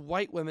closer to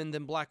white women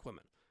than black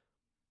women.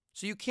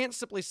 So you can't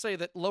simply say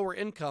that lower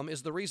income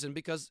is the reason,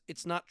 because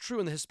it's not true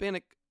in the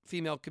Hispanic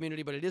female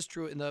community, but it is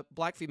true in the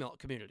black female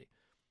community.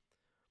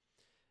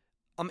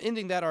 I'm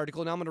ending that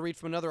article. Now I'm going to read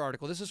from another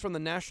article. This is from the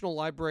National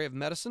Library of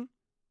Medicine,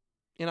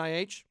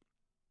 NIH.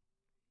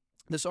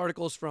 This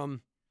article is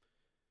from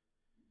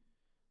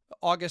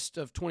August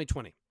of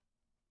 2020.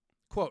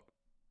 Quote,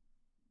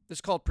 this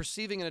is called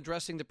Perceiving and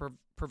Addressing the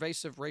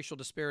Pervasive Racial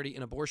Disparity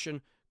in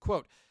Abortion.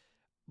 Quote,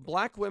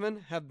 black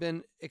women have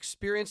been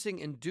experiencing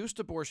induced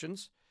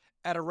abortions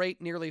at a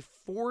rate nearly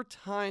 4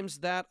 times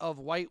that of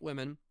white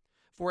women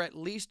for at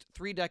least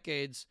 3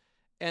 decades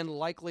and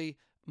likely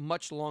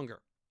much longer.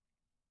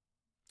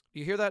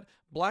 You hear that?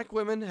 Black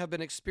women have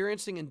been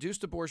experiencing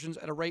induced abortions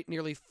at a rate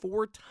nearly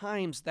 4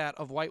 times that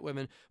of white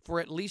women for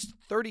at least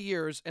 30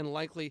 years and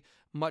likely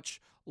much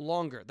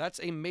longer. That's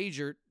a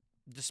major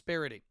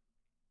disparity.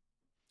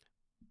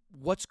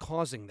 What's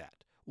causing that?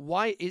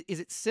 Why is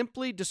it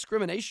simply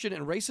discrimination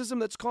and racism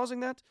that's causing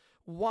that?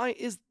 Why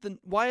is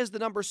the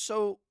number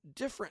so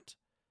different?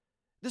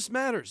 This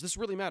matters. This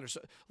really matters.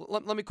 So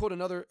let me quote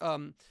another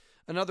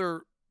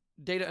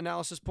data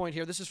analysis point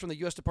here. This is from the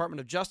U.S. Department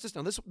of Justice.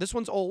 Now, this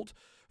one's old,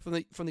 from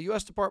the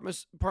U.S. Department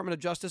of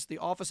Justice, the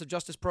Office of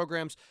Justice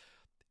Programs.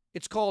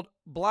 It's called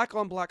Black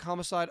on Black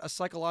Homicide, A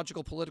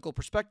Psychological Political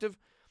Perspective.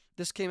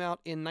 This came out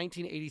in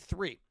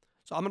 1983.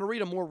 So I'm going to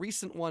read a more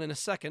recent one in a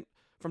second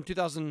from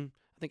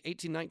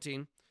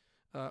 2019.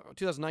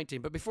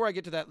 But before I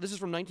get to that, this is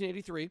from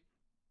 1983.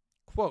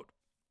 Quote,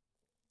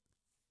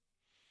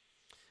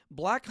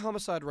 Black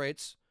homicide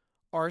rates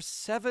are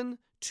 7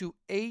 to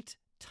 8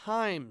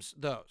 times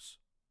those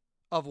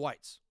of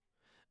whites,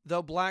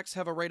 though blacks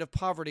have a rate of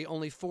poverty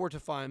only 4 to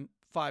 5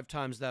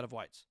 times that of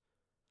whites.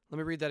 Let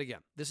me read that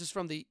again. This is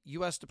from the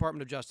U.S.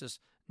 Department of Justice,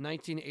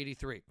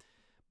 1983.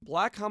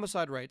 Black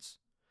homicide rates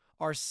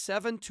are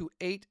 7 to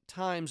 8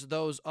 times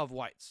those of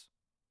whites.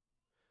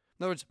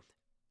 In other words,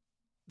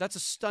 that's a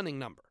stunning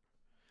number.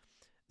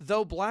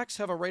 Though blacks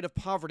have a rate of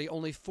poverty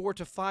only 4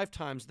 to 5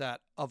 times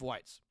that of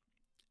whites.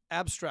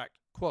 Abstract,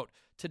 quote,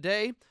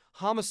 today,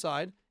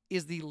 homicide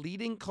is the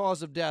leading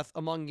cause of death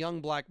among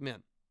young black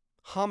men.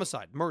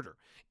 Homicide, murder,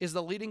 is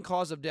the leading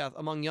cause of death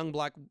among young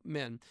black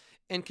men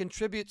and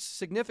contributes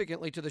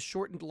significantly to the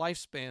shortened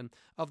lifespan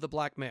of the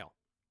black male.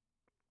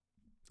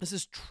 This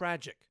is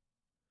tragic.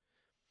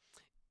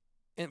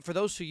 And for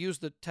those who use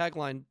the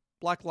tagline,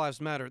 Black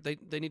Lives Matter,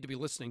 they need to be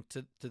listening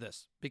to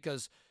this,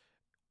 because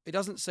it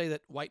doesn't say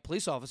that white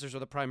police officers are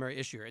the primary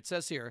issue here. It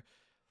says here,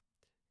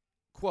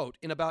 quote,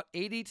 in about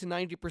 80 to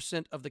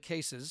 90% of the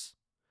cases,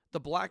 the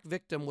black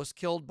victim was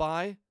killed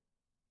by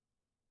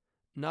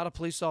not a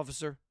police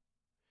officer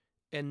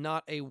and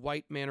not a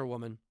white man or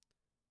woman,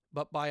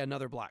 but by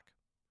another black.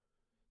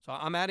 So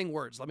I'm adding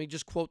words. Let me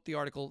just quote the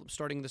article,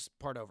 starting this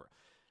part over.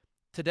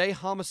 Today,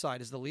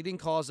 homicide is the leading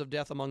cause of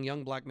death among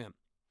young black men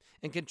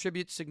and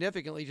contributes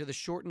significantly to the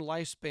shortened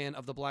lifespan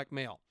of the black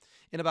male.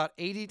 In about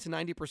 80 to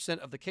 90%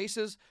 of the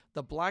cases,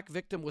 the black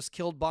victim was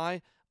killed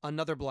by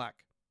another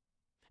black.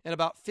 And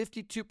about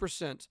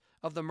 52%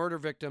 of the murder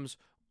victims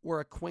were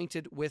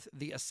acquainted with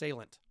the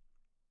assailant.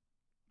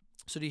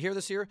 So do you hear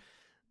this here?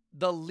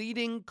 The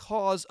leading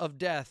cause of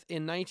death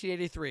in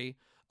 1983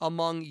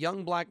 among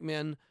young black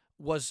men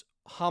was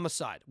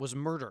homicide, was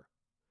murder.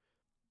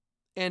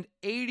 And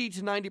 80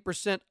 to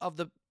 90% of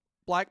the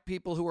black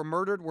people who were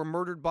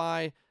murdered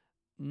by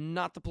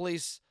not the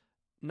police,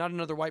 not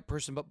another white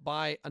person, but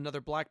by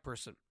another black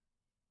person.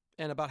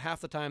 And about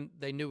half the time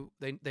they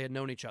had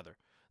known each other.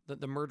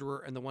 The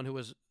murderer and the one who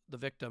was the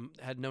victim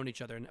had known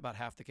each other in about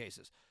half the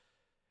cases.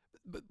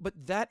 But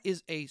that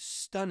is a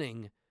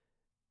stunning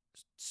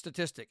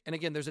statistic. And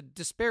again, there's a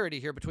disparity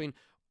here between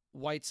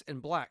whites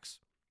and blacks.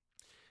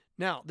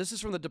 Now, this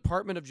is from the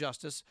Department of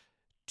Justice,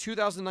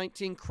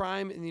 2019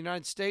 crime in the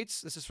United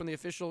States. This is from the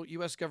official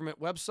U.S.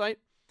 government website.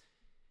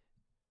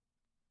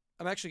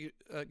 I'm actually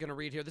going to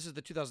read here. This is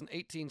the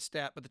 2018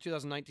 stat, but the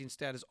 2019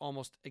 stat is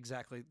almost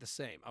exactly the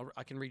same.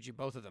 I can read you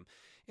both of them.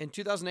 In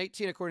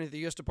 2018, according to the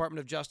U.S. Department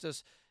of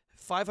Justice,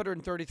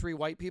 533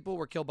 white people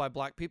were killed by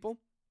black people.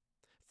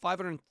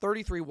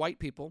 533 white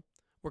people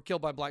were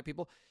killed by black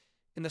people.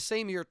 In the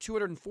same year,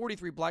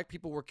 243 black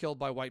people were killed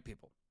by white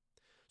people.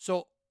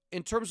 So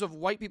in terms of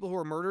white people who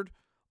were murdered,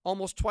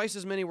 almost twice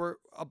as many were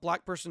a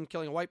black person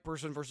killing a white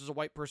person versus a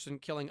white person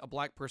killing a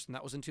black person.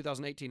 That was in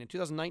 2018. In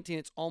 2019,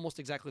 it's almost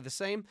exactly the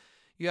same.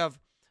 You have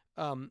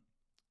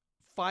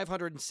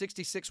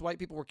 566 white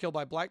people were killed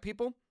by black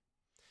people,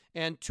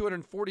 and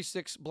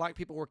 246 black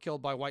people were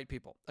killed by white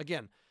people.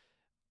 Again,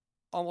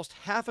 almost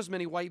half as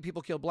many white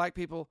people killed black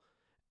people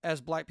as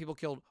black people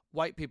killed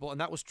white people, and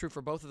that was true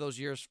for both of those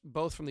years,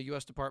 both from the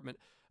U.S. Department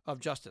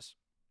of Justice.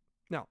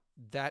 Now,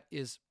 that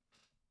is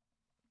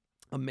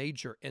a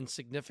major and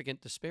significant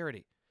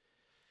disparity.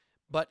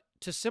 But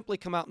to simply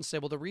come out and say,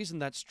 well, the reason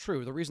that's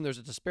true, the reason there's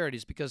a disparity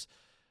is because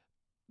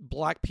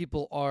black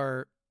people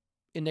are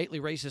innately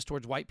racist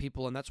towards white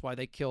people, and that's why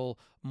they kill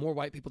more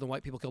white people than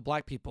white people kill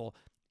black people,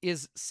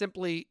 is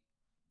simply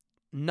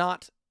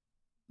not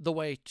the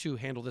way to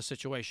handle this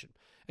situation.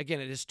 Again,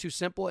 it is too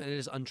simple and it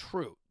is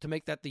untrue to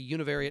make that the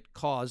univariate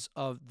cause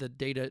of the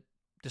data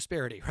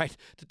disparity, right?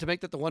 To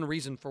make that the one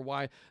reason for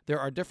why there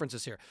are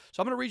differences here.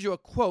 So I'm going to read you a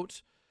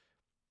quote,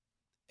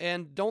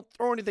 and don't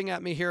throw anything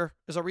at me here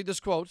as I read this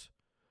quote.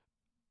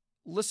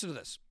 Listen to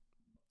this.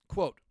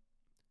 Quote,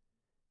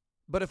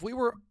 but if we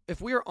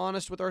are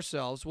honest with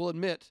ourselves, we'll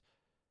admit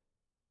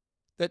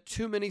that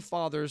too many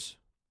fathers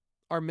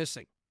are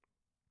missing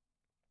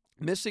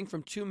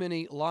from too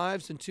many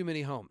lives and too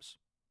many homes.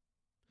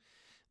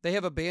 They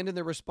have abandoned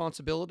their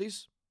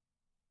responsibilities,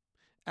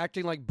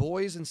 acting like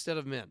boys instead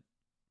of men.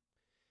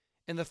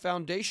 And the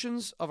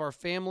foundations of our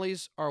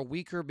families are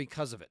weaker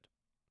because of it.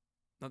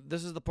 Now,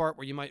 this is the part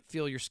where you might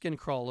feel your skin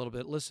crawl a little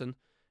bit. Listen,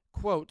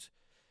 quote,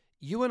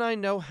 you and I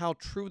know how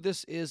true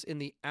this is in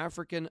the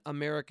African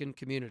American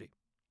community.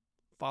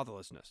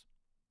 Fatherlessness.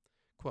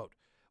 Quote,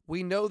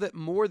 we know that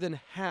more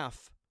than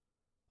half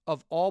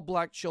of all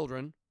black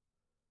children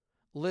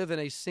live in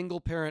a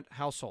single-parent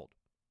household,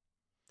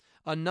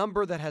 a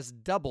number that has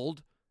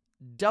doubled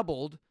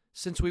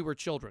since we were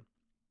children.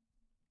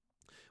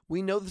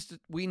 We know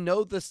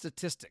the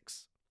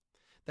statistics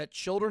that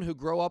children who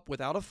grow up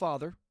without a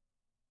father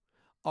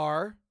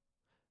are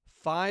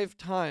 5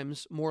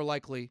 times more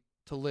likely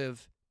to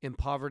live in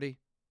poverty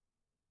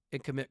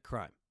and commit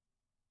crime.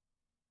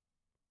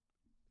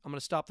 I'm going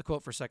to stop the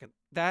quote for a second.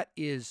 That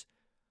is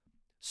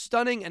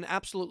stunning and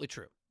absolutely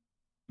true.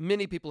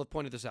 Many people have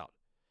pointed this out.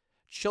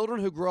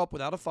 Children who grow up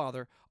without a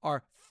father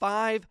are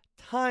 5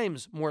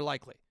 times more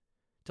likely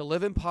to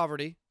live in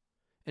poverty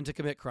and to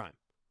commit crime.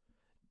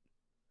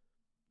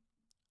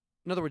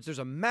 In other words, there's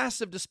a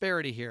massive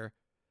disparity here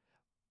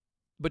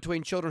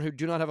between children who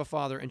do not have a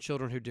father and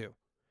children who do.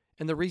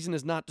 And the reason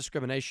is not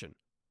discrimination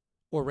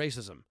or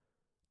racism.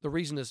 The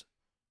reason is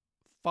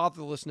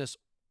fatherlessness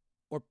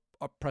or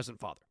a present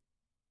father.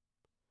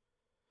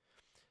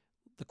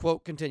 The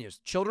quote continues,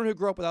 children who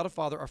grow up without a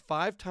father are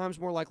 5 times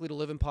more likely to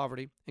live in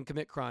poverty and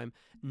commit crime,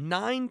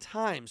 9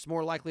 times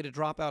more likely to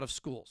drop out of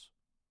schools.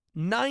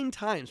 9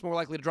 times more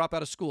likely to drop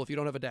out of school if you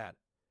don't have a dad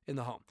in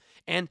the home.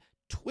 And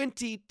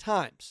 20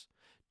 times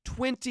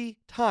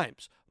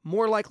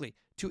more likely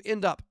to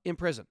end up in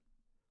prison.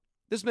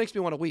 This makes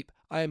me want to weep.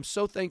 I am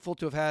so thankful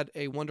to have had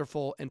a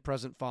wonderful and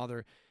present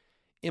father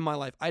in my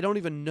life. I don't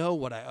even know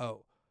what I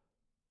owe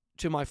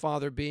to my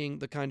father being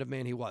the kind of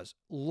man he was.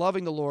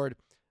 Loving the Lord,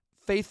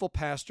 faithful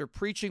pastor,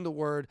 preaching the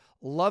word,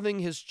 loving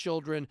his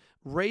children,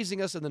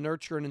 raising us in the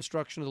nurture and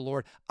instruction of the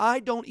Lord. I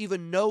don't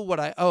even know what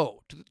I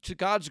owe to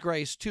God's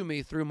grace to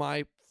me through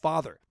my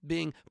father,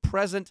 being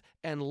present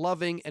and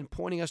loving and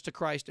pointing us to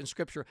Christ in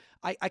Scripture.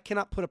 I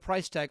cannot put a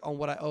price tag on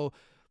what I owe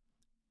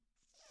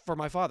for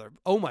my father,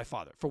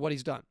 for what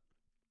he's done.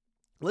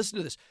 Listen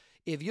to this.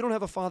 If you don't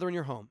have a father in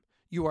your home,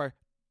 you are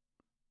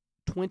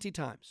 20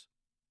 times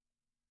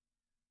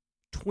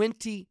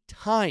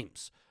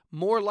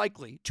more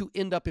likely to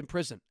end up in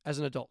prison as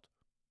an adult,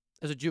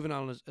 as a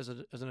juvenile, as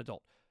an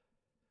adult.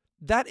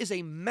 That is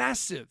a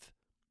massive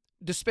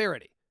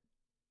disparity.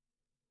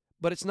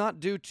 But it's not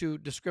due to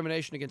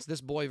discrimination against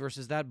this boy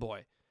versus that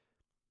boy.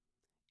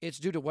 It's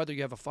due to whether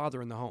you have a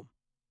father in the home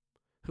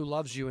who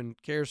loves you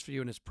and cares for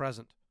you and is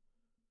present.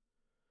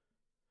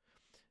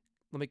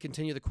 Let me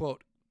continue the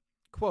quote.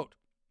 Quote,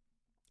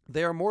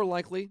 they are more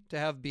likely to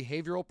have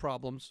behavioral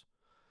problems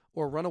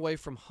or run away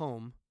from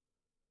home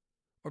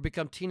or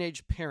become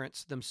teenage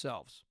parents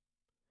themselves.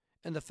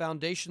 And the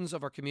foundations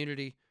of our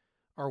community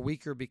are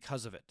weaker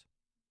because of it.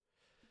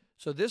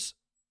 So this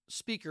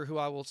speaker, who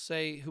I will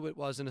say who it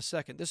was in a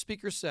second, this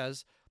speaker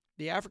says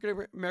the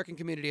African American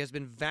community has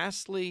been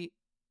vastly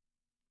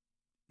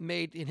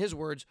made, in his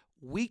words,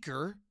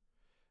 weaker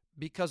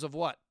because of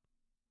what?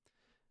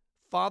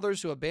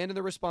 Fathers who abandon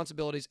their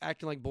responsibilities,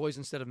 acting like boys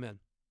instead of men.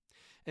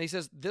 And he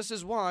says this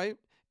is why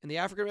in the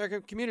African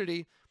American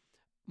community,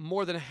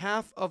 more than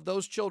half of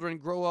those children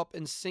grow up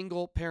in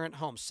single parent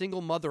homes,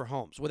 single mother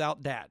homes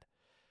without dad.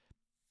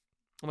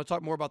 I'm going to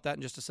talk more about that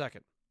in just a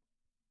second.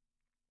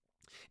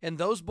 And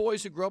those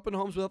boys who grow up in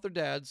homes without their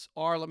dads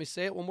are, let me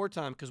say it one more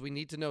time because we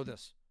need to know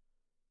this.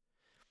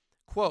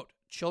 Quote,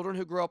 children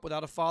who grow up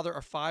without a father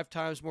are 5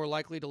 times more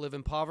likely to live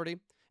in poverty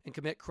and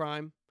commit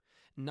crime,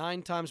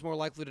 9 times more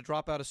likely to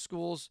drop out of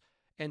schools,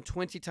 and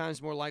 20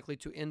 times more likely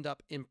to end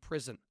up in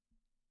prison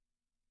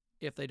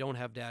if they don't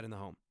have dad in the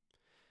home.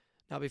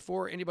 Now,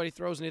 before anybody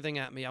throws anything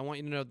at me, I want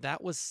you to know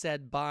that was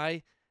said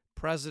by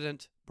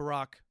President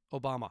Barack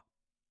Obama,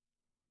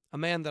 a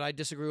man that I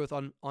disagree with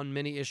on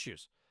many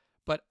issues,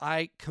 but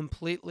I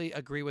completely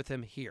agree with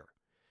him here.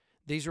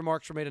 These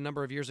remarks were made a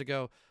number of years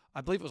ago.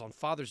 I believe it was on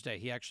Father's Day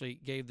he actually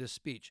gave this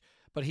speech,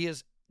 but he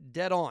is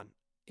dead on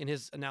in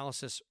his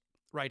analysis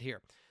right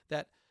here,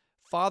 that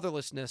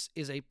fatherlessness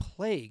is a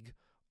plague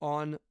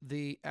on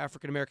the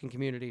African American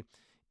community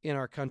in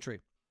our country.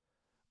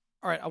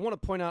 All right, I want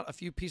to point out a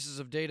few pieces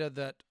of data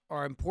that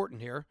are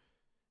important here,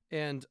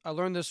 and I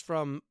learned this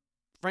from,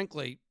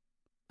 frankly,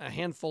 a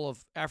handful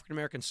of African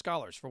American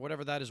scholars, for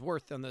whatever that is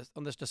worth on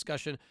this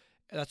discussion.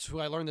 That's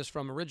who I learned this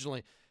from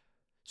originally.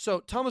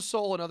 So Thomas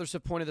Sowell and others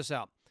have pointed this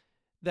out,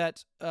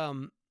 that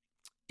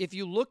if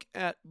you look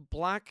at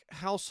black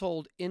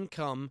household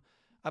income,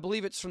 I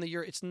believe it's from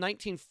it's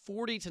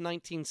 1940 to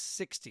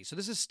 1960. So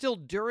this is still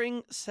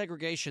during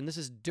segregation. This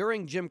is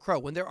during Jim Crow,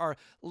 when there are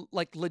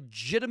like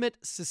legitimate,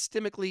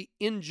 systemically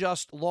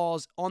unjust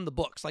laws on the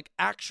books, like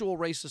actual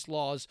racist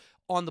laws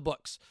on the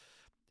books.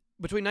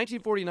 Between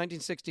 1940 and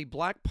 1960,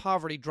 black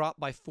poverty dropped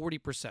by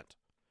 40%.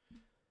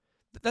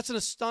 That's an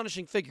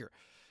astonishing figure.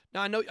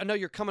 Now, I know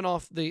you're coming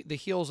off the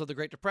heels of the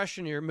Great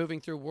Depression. You're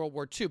moving through World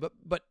War II.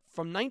 But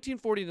from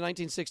 1940 to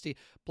 1960,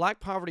 black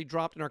poverty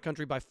dropped in our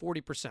country by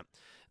 40%.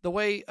 The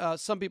way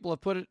some people have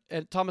put it,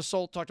 and Thomas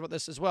Sowell talked about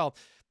this as well,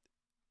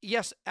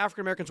 yes,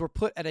 African Americans were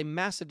put at a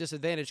massive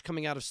disadvantage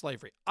coming out of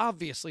slavery.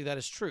 Obviously, that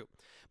is true.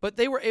 But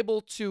they were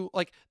able to,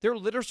 their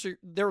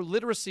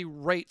literacy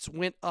rates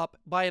went up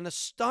by an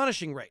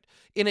astonishing rate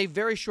in a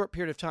very short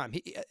period of time.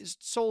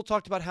 Sowell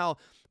talked about how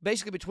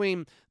basically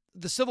between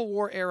the Civil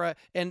War era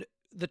and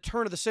the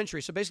turn of the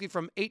century, so basically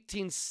from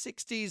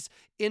 1860s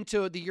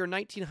into the year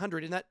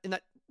 1900, in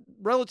that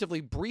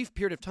relatively brief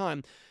period of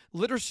time,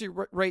 literacy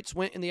rates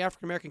went in the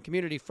African American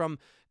community from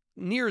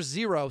near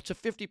 0 to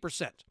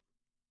 50%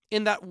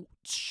 in that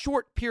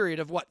short period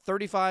of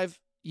 35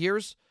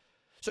 years.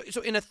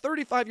 So in a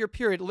 35-year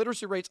period,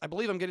 literacy rates, I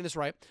believe I'm getting this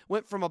right,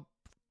 went from a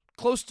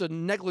close to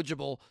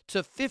negligible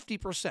to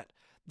 50%.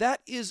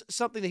 That is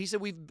something that he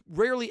said we've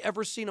rarely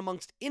ever seen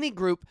amongst any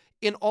group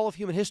in all of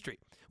human history.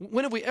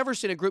 When have we ever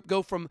seen a group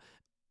go from,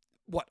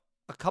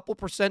 a couple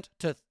percent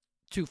to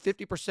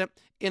 50%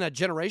 in a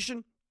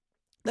generation?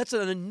 That's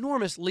an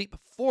enormous leap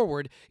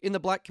forward in the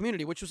black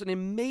community, which was an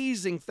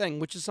amazing thing,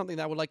 which is something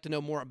that I would like to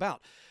know more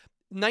about.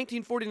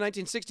 1940 to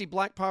 1960,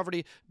 black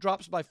poverty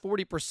drops by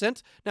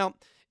 40%. Now,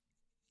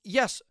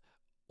 yes,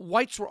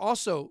 whites were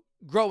also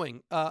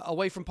growing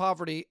away from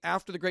poverty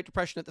after the Great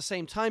Depression at the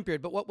same time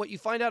period. But what you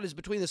find out is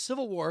between the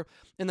Civil War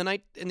and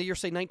in the year,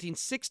 say,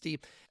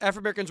 1960,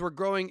 Afro-Americans were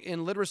growing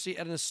in literacy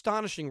at an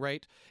astonishing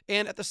rate.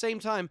 And at the same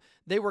time,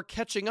 they were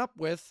catching up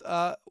with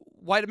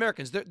white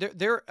Americans.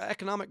 Their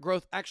economic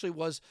growth actually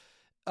was,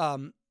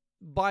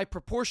 by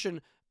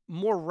proportion,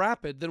 more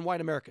rapid than white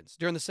Americans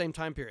during the same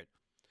time period.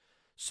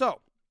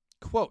 So,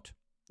 quote,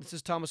 this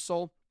is Thomas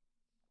Sowell,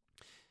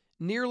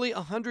 nearly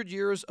 100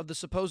 years of the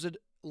supposed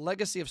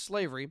legacy of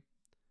slavery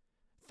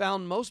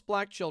found most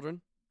black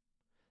children,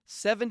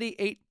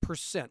 78%,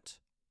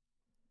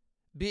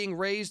 being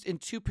raised in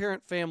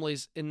two-parent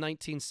families in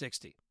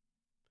 1960.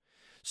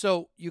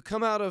 So you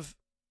come out of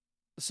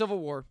the Civil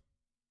War,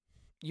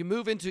 you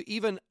move into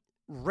even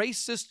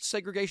racist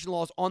segregation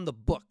laws on the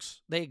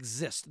books. They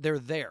exist. They're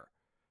there.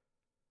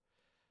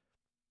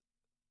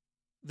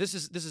 This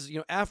is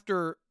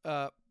after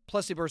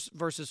Plessy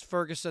versus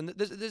Ferguson.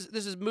 This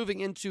is moving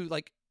into,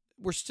 like,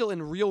 we're still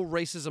in real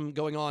racism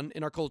going on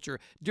in our culture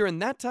during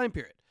that time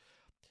period.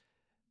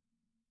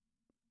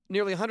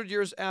 Nearly 100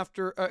 years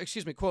after,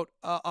 quote,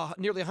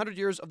 nearly 100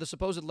 years of the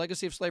supposed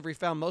legacy of slavery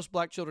found most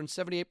black children,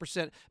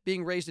 78%,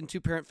 being raised in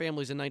two-parent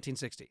families in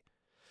 1960.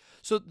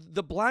 So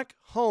the black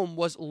home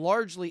was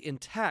largely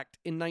intact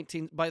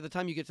by the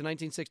time you get to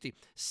 1960.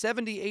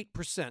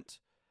 78%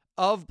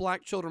 of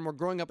black children were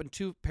growing up in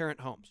two-parent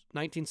homes,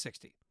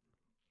 1960.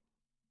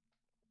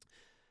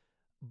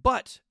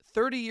 But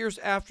 30 years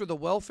after the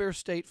welfare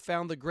state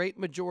found the great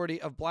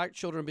majority of black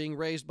children being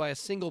raised by a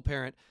single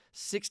parent,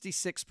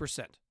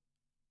 66%.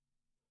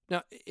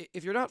 Now,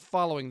 if you're not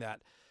following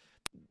that,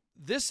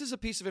 this is a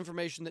piece of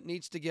information that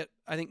needs to get,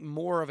 I think,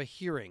 more of a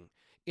hearing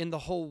in the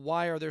whole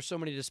why are there so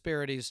many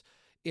disparities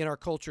in our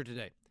culture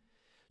today.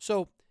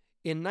 So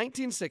in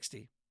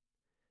 1960,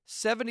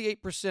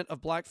 78%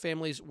 of black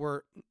families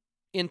were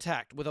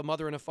intact with a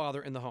mother and a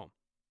father in the home.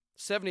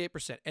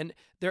 78%. And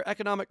their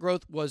economic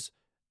growth was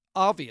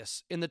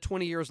obvious in the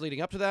 20 years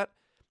leading up to that,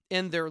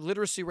 and their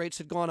literacy rates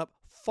had gone up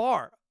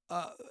far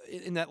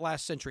in that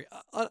last century,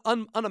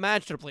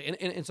 unimaginably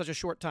in such a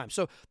short time.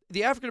 So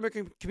the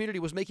African-American community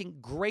was making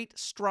great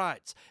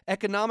strides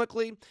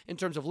economically, in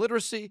terms of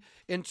literacy,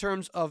 in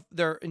terms of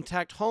their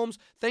intact homes.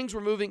 Things were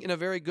moving in a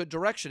very good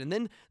direction. And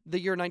then the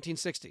year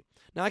 1960.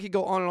 Now, I could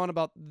go on and on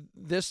about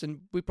this,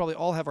 and we probably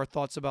all have our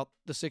thoughts about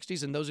the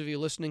 60s, and those of you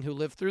listening who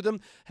lived through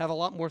them have a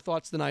lot more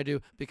thoughts than I do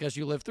because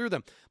you lived through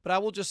them. But I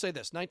will just say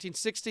this.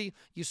 1960,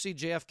 you see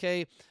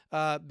JFK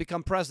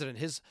become president.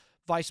 His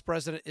vice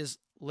president is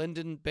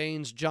Lyndon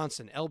Baines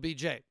Johnson,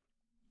 LBJ.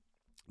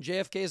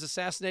 JFK is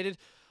assassinated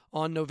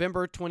on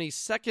November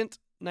 22nd,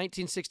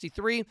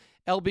 1963.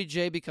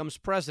 LBJ becomes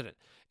president.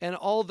 And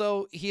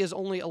although he is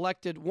only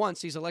elected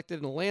once, he's elected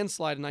in a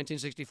landslide in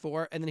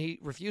 1964, and then he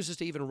refuses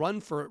to even run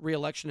for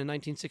re-election in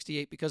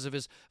 1968 because of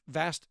his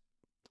vast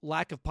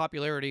lack of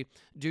popularity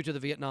due to the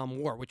Vietnam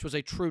War, which was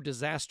a true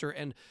disaster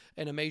and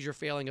a major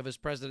failing of his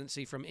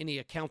presidency from any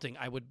accounting,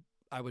 I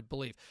would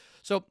believe.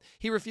 So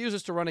he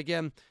refuses to run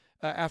again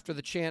after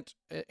the chant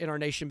in our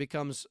nation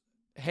becomes,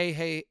 "Hey,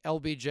 hey,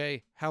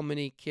 LBJ, how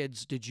many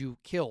kids did you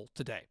kill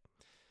today?"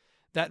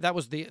 That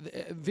was the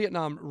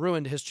Vietnam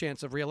ruined his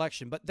chance of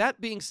re-election. But that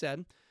being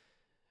said,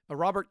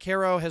 Robert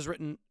Caro has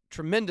written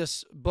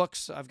tremendous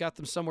books. I've got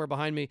them somewhere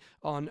behind me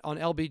on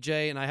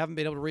LBJ, and I haven't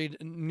been able to read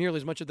nearly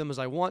as much of them as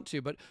I want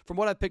to. But from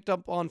what I picked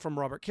up on from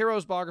Robert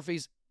Caro's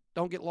biographies,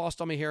 don't get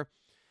lost on me here,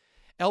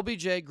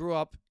 LBJ grew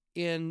up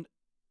in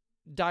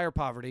dire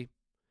poverty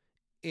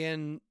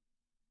in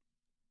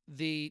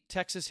the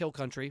Texas Hill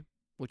Country,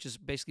 which is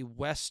basically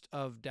west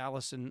of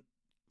Dallas and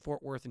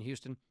Fort Worth and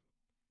Houston,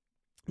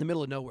 in the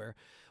middle of nowhere,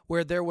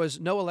 where there was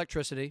no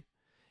electricity.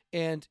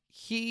 And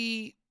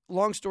he,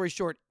 long story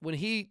short, when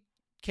he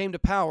came to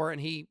power,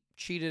 and he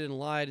cheated and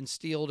lied and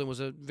stealed and was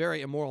a very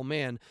immoral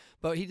man,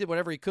 but he did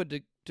whatever he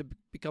could to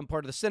become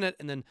part of the Senate,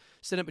 and then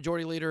Senate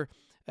Majority Leader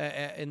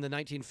in the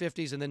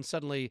 1950s, and then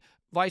suddenly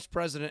Vice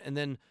President, and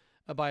then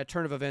by a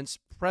turn of events,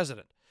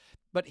 President.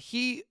 But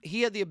he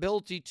had the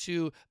ability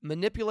to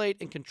manipulate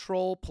and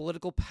control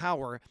political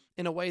power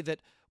in a way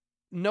that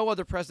no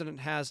other president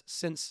has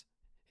since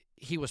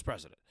he was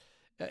president.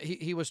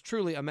 He was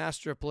truly a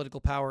master of political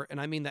power,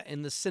 and I mean that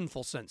in the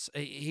sinful sense.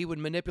 He would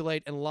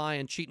manipulate and lie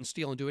and cheat and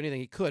steal and do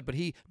anything he could, but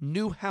he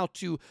knew how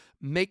to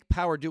make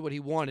power do what he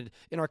wanted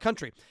in our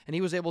country, and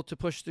he was able to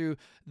push through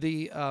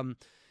the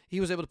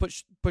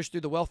push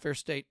through the welfare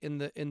state in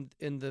the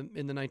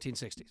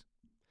 1960s.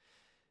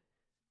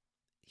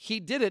 He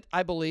did it,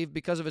 I believe,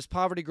 because of his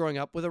poverty growing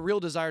up, with a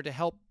real desire to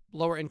help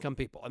lower income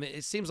people. I mean,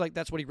 it seems like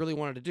that's what he really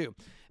wanted to do.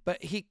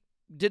 But he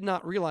did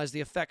not realize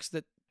the effects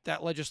that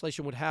that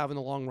legislation would have in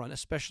the long run,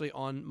 especially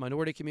on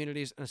minority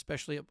communities and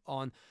especially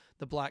on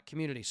the black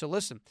community. So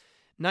listen,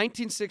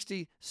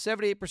 1960,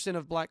 78%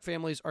 of black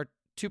families are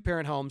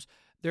two-parent homes.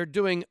 They're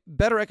doing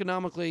better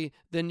economically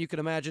than you could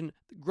imagine.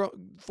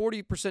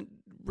 40%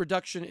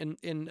 reduction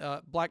in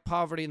black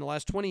poverty in the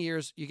last 20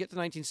 years. You get to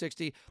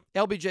 1960.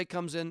 LBJ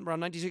comes in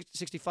around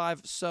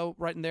 1965, so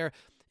right in there.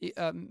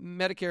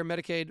 Medicare,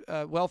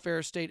 Medicaid,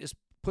 welfare state is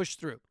pushed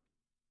through.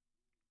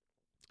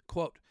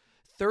 Quote,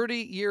 30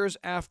 years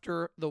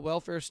after the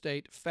welfare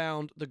state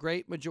found the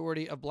great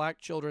majority of black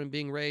children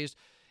being raised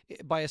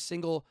by a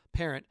single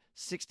parent,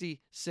 66%.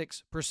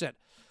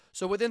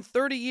 So within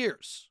 30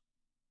 years,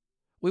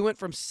 we went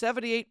from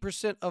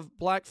 78% of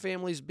black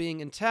families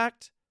being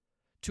intact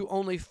to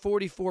only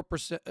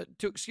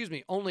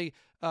 44%, only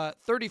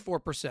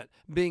 34%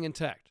 being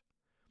intact.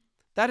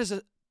 That is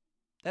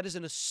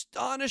an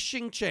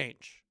astonishing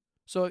change.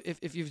 So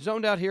if you've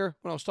zoned out here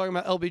when I was talking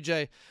about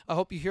LBJ, I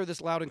hope you hear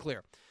this loud and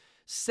clear.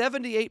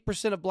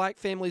 78% of black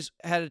families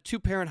had a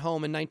two-parent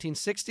home in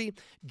 1960.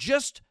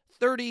 Just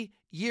 30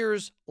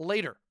 years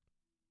later,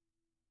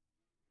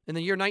 in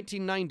the year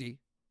 1990,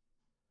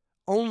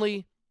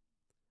 only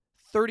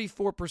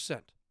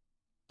 34%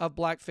 of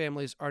black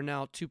families are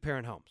now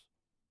two-parent homes.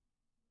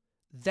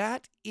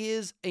 That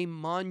is a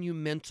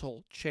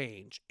monumental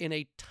change in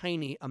a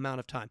tiny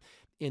amount of time.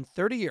 In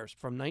 30 years,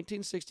 from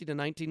 1960 to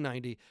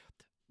 1990,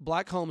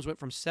 black homes went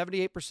from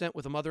 78%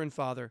 with a mother and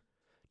father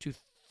to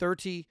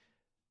 34%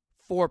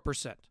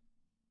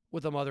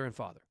 with a mother and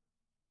father.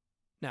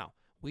 Now,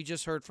 we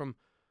just heard from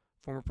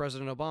former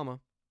President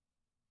Obama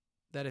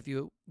that if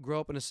you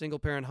grow up in a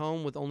single-parent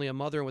home with only a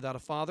mother and without a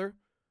father,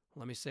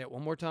 let me say it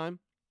one more time.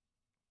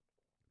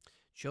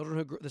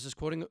 This is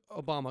quoting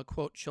Obama,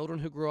 quote, children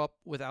who grow up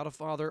without a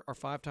father are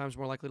 5 times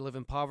more likely to live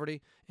in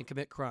poverty and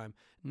commit crime,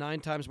 9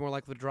 times more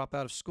likely to drop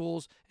out of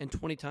schools, and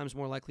 20 times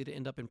more likely to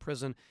end up in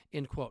prison,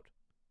 end quote.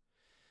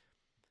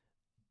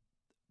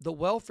 The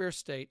welfare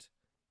state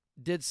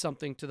did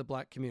something to the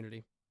black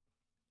community,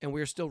 and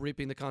we are still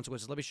reaping the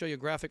consequences. Let me show you a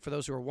graphic for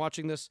those who are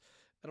watching this.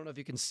 I don't know if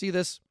you can see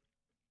this.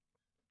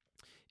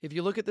 If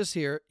you look at this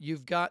here,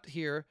 you've got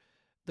here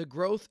the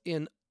growth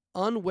in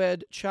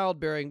unwed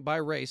childbearing by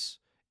race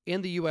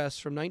in the U.S.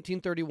 from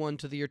 1931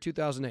 to the year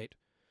 2008.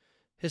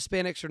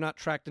 Hispanics are not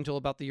tracked until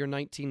about the year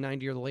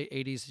 1990 or the late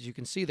 80s, as you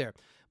can see there.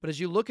 But as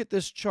you look at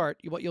this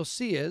chart, what you'll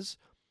see is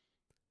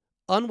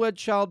unwed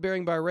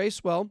childbearing by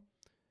race. Well,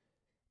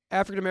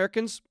 African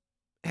Americans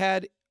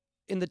had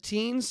in the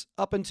teens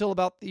up until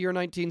about the year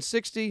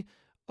 1960.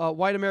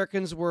 White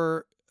Americans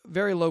were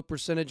very low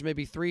percentage,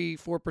 maybe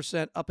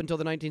 3-4% up until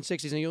the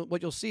 1960s. And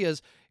what you'll see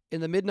is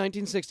in the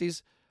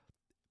mid-1960s,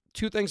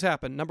 2 things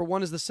happened. Number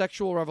one is the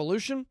sexual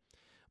revolution,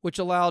 which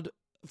allowed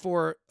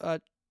for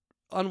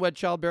unwed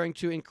childbearing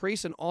to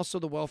increase, and also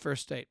the welfare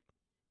state.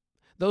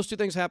 Those 2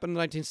 things happened in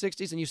the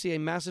 1960s, and you see a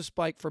massive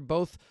spike for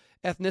both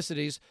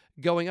ethnicities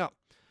going up.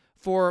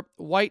 For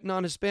white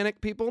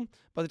non-Hispanic people,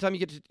 by the time you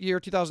get to the year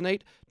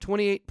 2008,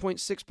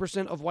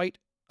 28.6% of white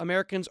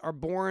Americans are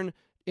born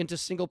into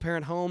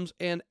single-parent homes,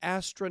 and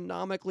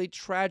astronomically,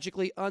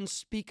 tragically,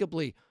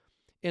 unspeakably,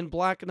 in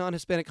black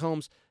non-Hispanic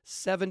homes,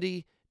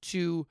 72%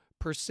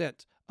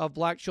 of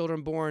black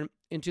children born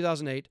in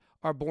 2008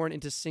 are born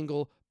into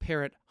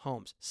single-parent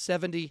homes.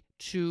 72%.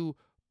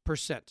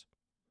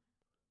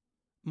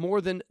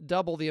 More than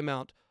double the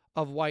amount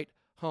of white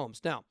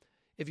homes. Now,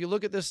 if you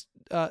look at this,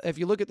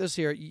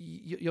 here,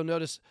 you'll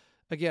notice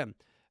again,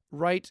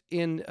 right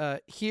in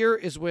here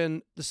is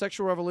when the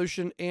sexual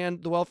revolution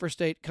and the welfare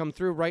state come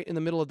through, right in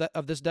the middle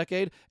of this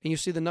decade, and you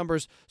see the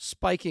numbers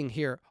spiking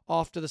here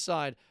off to the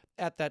side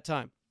at that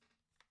time.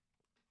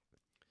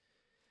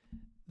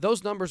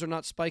 Those numbers are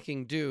not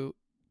spiking due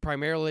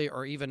primarily,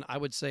 or even I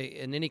would say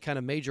in any kind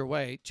of major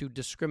way, to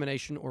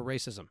discrimination or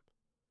racism.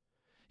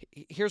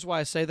 Here's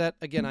why I say that.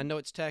 Again, I know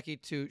it's tacky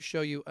to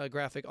show you a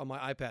graphic on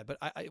my iPad, but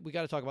we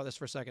got to talk about this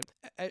for a second.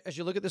 As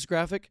you look at this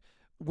graphic,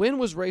 when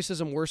was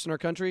racism worse in our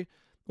country?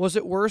 Was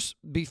it worse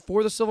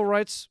before the Civil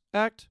Rights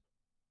Act?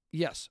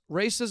 Yes.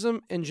 Racism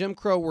and Jim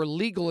Crow were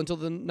legal until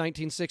the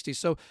 1960s.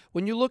 So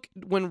when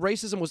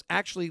racism was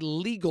actually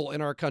legal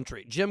in our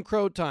country, Jim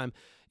Crow time,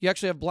 you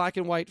actually have black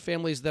and white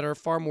families that are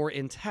far more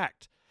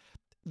intact.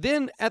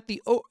 Then at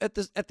the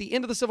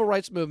end of the Civil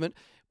Rights Movement,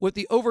 with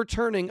the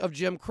overturning of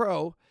Jim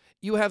Crow,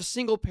 you have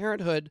single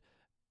parenthood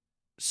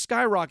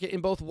skyrocket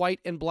in both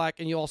white and black,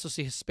 and you also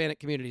see Hispanic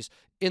communities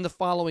in the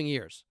following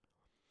years.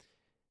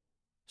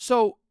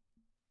 So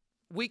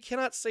we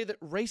cannot say that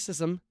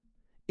racism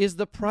is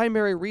the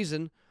primary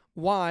reason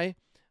why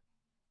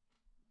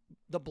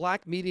the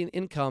black median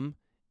income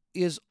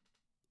is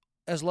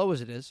as low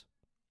as it is.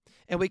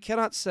 And we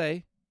cannot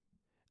say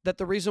that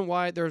the reason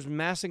why there's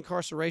mass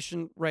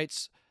incarceration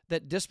rates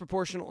that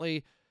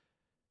disproportionately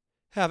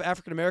have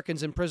African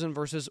Americans in prison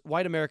versus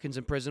white Americans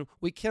in prison,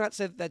 we cannot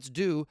say that that's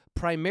due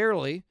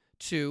primarily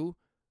to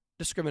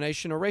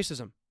discrimination or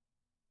racism.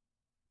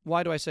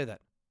 Why do I say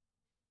that?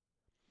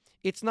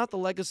 It's not the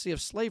legacy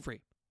of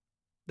slavery.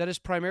 That is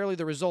primarily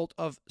the result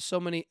of so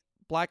many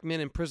black men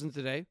in prison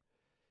today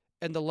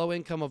and the low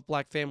income of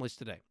black families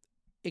today.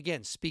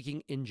 Again,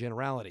 speaking in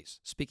generalities,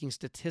 speaking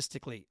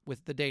statistically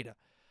with the data.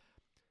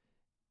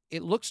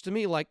 It looks to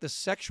me like the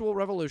sexual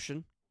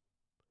revolution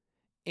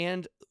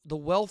and the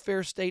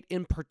welfare state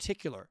in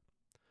particular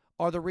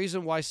are the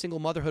reason why single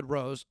motherhood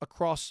rose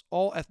across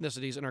all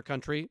ethnicities in our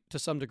country to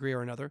some degree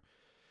or another.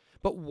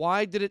 But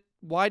why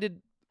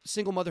did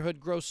single motherhood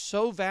grow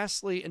so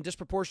vastly and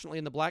disproportionately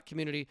in the black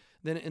community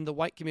than in the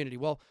white community?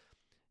 Well,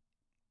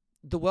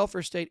 the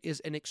welfare state is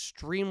an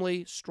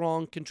extremely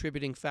strong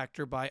contributing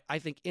factor by, I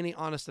think, any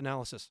honest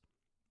analysis.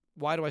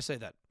 Why do I say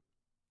that?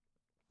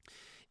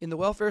 In the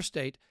welfare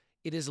state,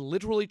 it is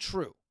literally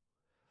true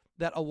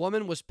that a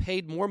woman was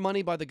paid more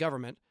money by the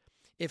government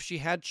if she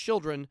had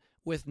children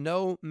with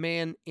no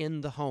man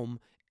in the home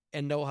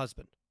and no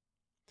husband.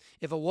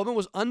 If a woman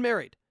was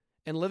unmarried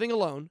and living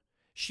alone,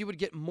 she would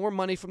get more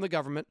money from the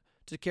government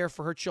to care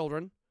for her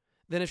children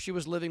than if she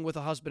was living with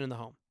a husband in the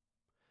home.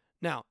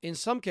 Now, in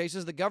some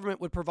cases, the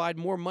government would provide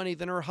more money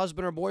than her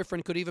husband or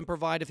boyfriend could even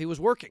provide if he was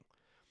working.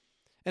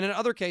 And in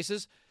other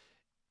cases,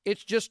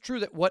 it's just true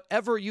that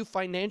whatever you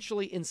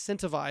financially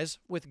incentivize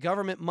with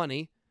government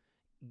money,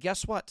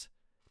 guess what?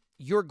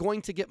 You're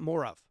going to get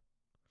more of.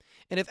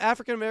 And if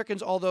African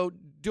Americans, although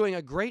doing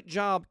a great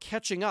job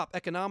catching up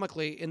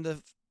economically in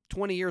the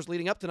 20 years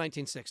leading up to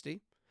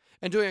 1960,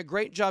 and doing a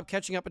great job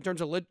catching up in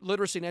terms of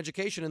literacy and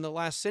education in the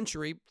last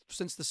century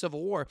since the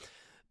Civil War,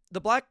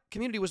 the black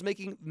community was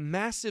making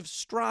massive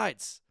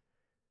strides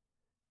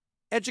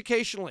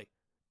educationally,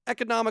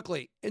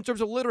 economically, in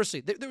terms of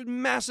literacy. There were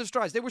massive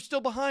strides. They were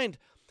still behind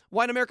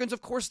white Americans.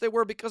 Of course they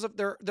were, because of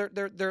their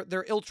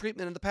ill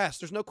treatment in the past.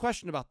 There's no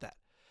question about that.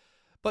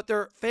 But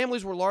their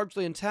families were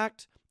largely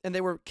intact, and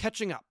they were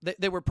catching up.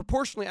 They were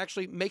proportionally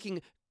actually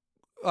making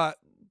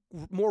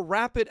more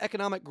rapid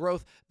economic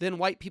growth than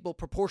white people,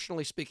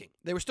 proportionally speaking.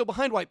 They were still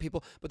behind white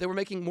people, but they were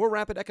making more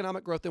rapid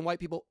economic growth than white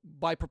people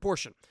by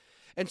proportion.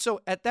 And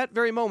so at that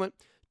very moment,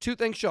 two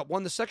things show up.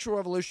 One, the sexual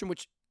revolution,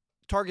 which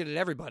targeted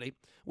everybody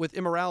with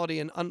immorality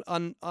and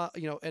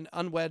and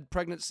unwed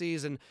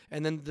pregnancies and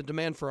then the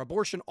demand for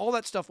abortion. All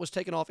that stuff was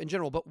taken off in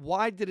general. But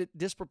why did it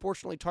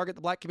disproportionately target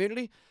the black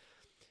community?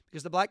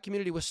 Because the black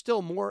community was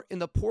still more in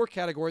the poor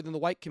category than the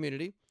white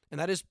community, and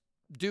that is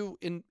due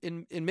in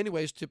many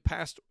ways to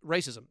past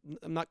racism.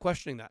 I'm not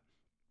questioning that.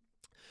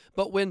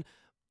 But when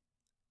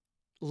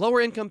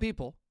lower income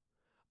people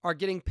are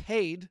getting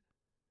paid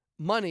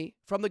money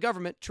from the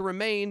government to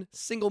remain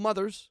single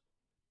mothers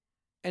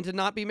and to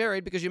not be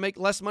married because you make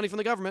less money from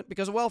the government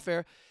because of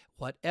welfare,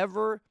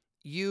 whatever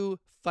you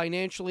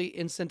financially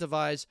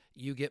incentivize,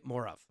 you get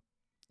more of.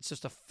 It's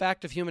just a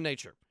fact of human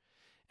nature.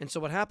 And so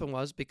what happened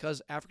was,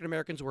 because African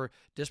Americans were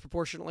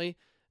disproportionately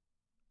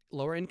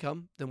lower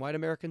income than white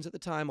Americans at the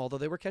time, although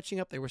they were catching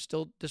up, they were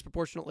still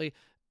disproportionately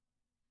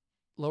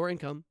lower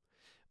income.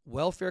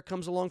 Welfare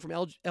comes along from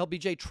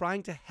LBJ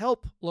trying to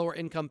help lower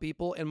income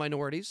people and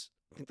minorities.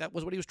 I think that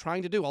was what he was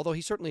trying to do, although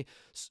he certainly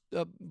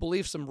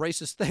believed some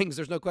racist things.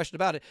 There's no question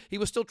about it. He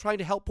was still trying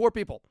to help poor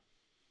people.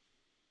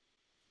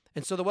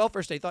 And so the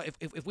welfare state thought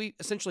if we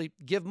essentially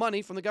give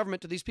money from the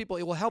government to these people,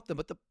 it will help them.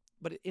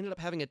 But it ended up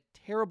having a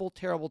terrible,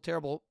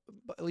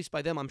 at least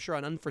by them, I'm sure,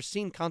 an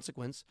unforeseen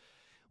consequence,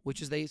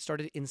 which is they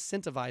started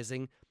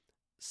incentivizing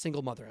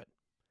single motherhood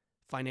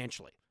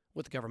financially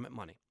with government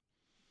money.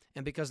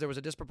 And because there was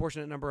a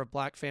disproportionate number of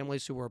black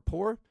families who were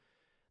poor,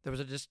 there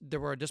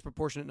were a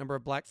disproportionate number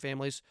of black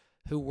families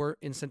who were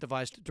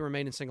incentivized to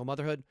remain in single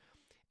motherhood.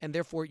 And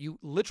therefore, you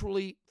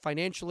literally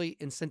financially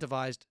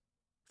incentivized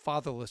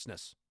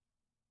fatherlessness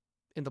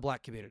in the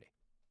black community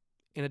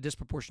in a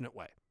disproportionate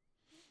way.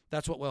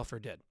 That's what welfare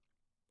did.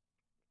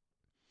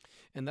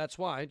 And that's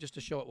why, just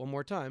to show it one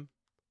more time,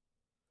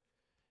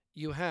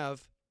 you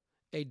have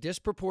a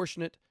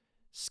disproportionate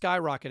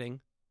skyrocketing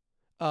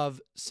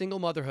of single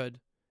motherhood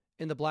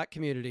in the black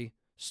community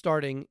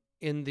starting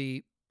in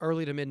the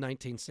early to mid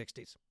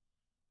 1960s.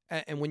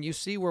 And when you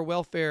see where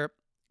welfare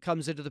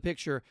comes into the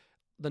picture,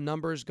 the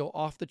numbers go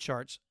off the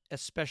charts,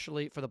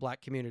 especially for the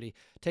black community.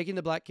 Taking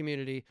the black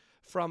community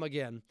from,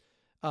 again,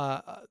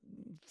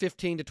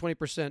 15 to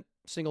 20%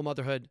 single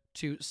motherhood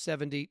to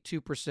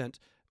 72%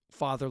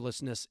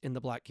 fatherlessness in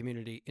the black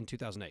community in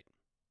 2008.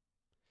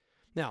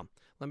 Now,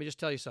 let me just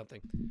tell you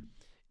something.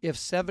 If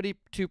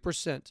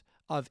 72%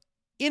 of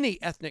any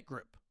ethnic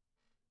group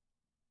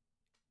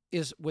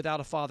is without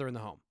a father in the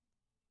home,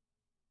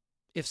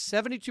 if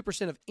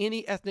 72% of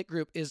any ethnic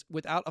group is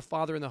without a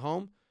father in the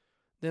home,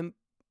 then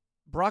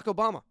Barack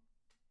Obama,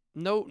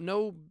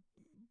 no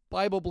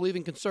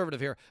Bible-believing conservative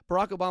here,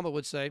 Barack Obama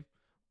would say,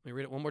 let me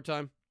read it one more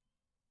time.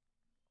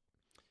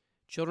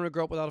 Children who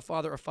grow up without a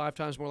father are 5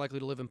 times more likely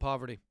to live in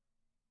poverty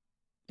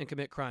and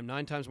commit crime,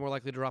 9 times more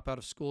likely to drop out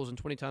of schools, and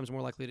 20 times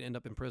more likely to end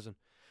up in prison.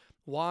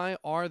 Why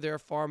are there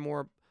far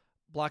more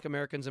black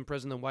Americans in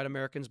prison than white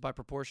Americans by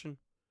proportion?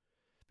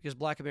 Because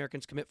black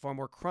Americans commit far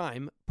more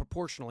crime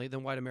proportionally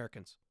than white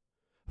Americans.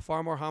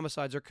 Far more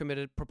homicides are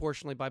committed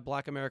proportionally by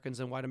black Americans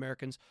than white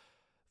Americans.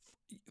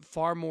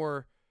 Far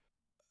more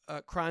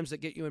crimes that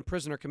get you in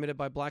prison are committed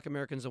by black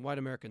Americans and white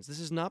Americans. This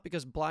is not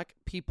because black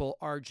people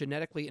are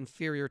genetically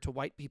inferior to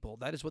white people.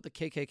 That is what the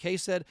KKK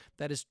said.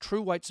 That is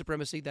true white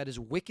supremacy. That is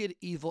wicked,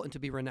 evil, and to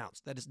be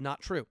renounced. That is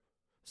not true.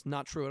 It's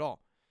not true at all.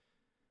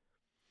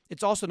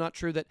 It's also not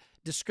true that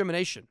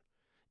discrimination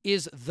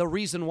is the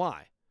reason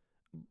why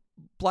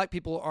black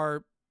people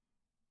are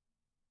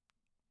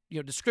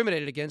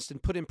discriminated against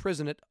and put in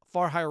prison at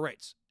far higher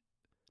rates.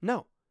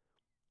 No.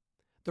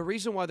 The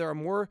reason why there are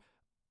more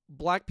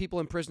black people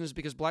in prison is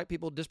because black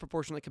people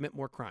disproportionately commit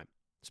more crime,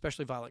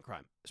 especially violent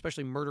crime,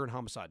 especially murder and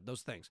homicide,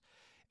 those things.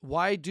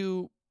 Why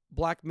do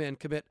black men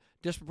commit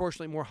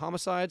disproportionately more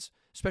homicides,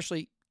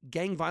 especially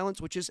gang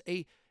violence, which is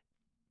a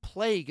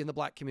plague in the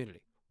black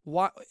community?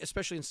 Why,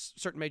 especially in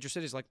certain major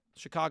cities like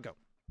Chicago,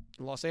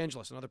 Los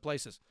Angeles, and other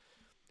places.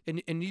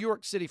 In New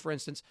York City, for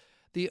instance,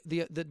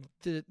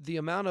 the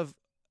amount of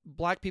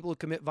black people who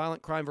commit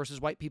violent crime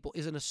versus white people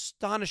is an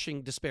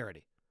astonishing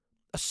disparity.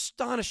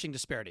 Astonishing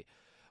disparity.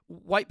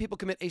 White people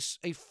commit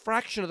a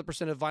fraction of the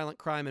percent of violent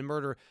crime and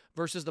murder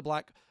versus the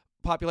black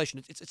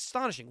population. It's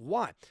astonishing.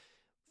 Why?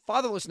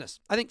 Fatherlessness.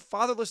 I think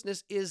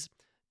fatherlessness is,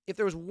 if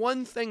there was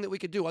one thing that we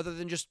could do other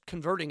than just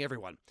converting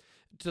everyone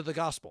to the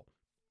gospel,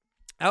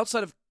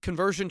 outside of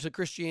conversion to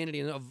Christianity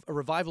and of a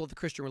revival of the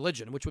Christian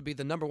religion, which would be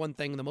the number one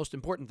thing and the most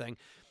important thing,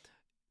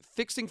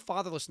 fixing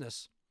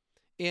fatherlessness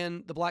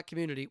in the black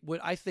community would,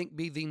 I think,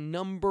 be the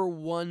number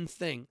one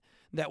thing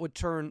that would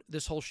turn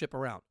this whole ship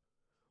around.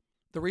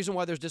 The reason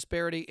why there's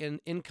disparity in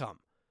income,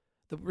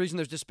 the reason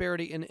there's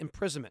disparity in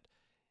imprisonment,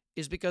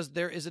 is because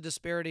there is a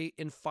disparity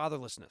in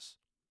fatherlessness.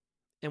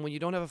 And when you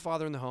don't have a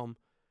father in the home,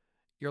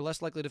 you're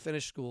less likely to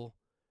finish school,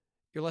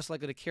 you're less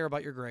likely to care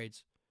about your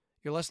grades,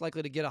 you're less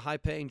likely to get a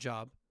high-paying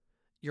job,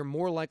 you're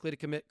more likely to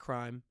commit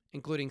crime,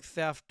 including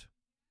theft,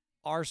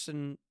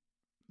 arson,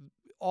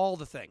 all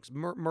the things,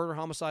 murder,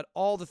 homicide,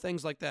 all the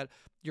things like that.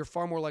 You're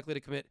far more likely to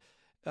commit,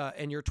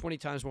 and you're 20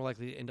 times more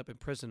likely to end up in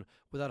prison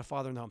without a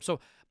father in the home. So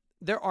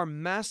there are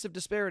massive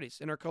disparities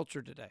in our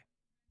culture today.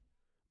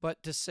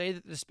 But to say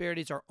that the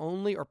disparities are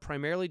only or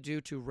primarily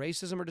due to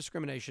racism or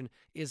discrimination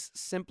is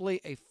simply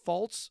a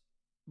false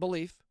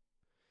belief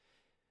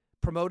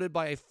promoted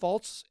by a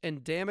false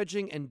and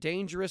damaging and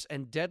dangerous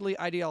and deadly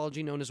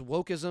ideology known as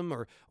wokeism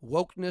or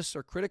wokeness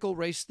or critical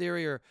race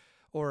theory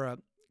or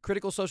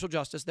critical social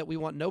justice that we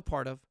want no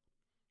part of.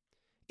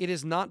 It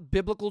is not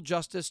biblical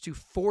justice to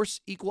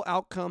force equal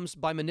outcomes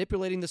by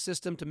manipulating the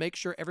system to make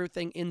sure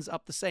everything ends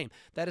up the same.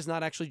 That is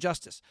not actually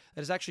justice.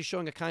 That is actually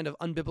showing a kind of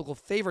unbiblical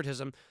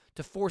favoritism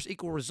to force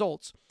equal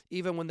results,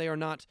 even when they are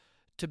not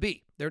to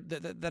be.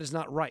 That is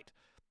not right.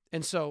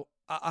 And so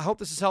I hope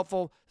this is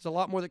helpful. There's a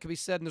lot more that could be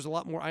said, and there's a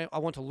lot more I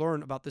want to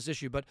learn about this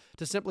issue. But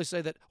to simply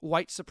say that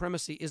white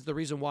supremacy is the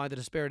reason why the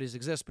disparities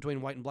exist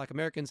between white and black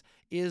Americans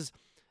is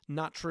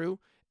not true.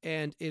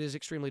 And it is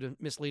extremely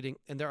misleading,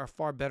 and there are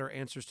far better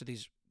answers to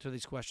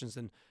these questions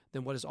than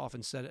what is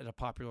often said at a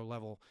popular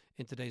level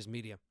in today's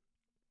media.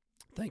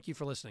 Thank you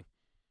for listening.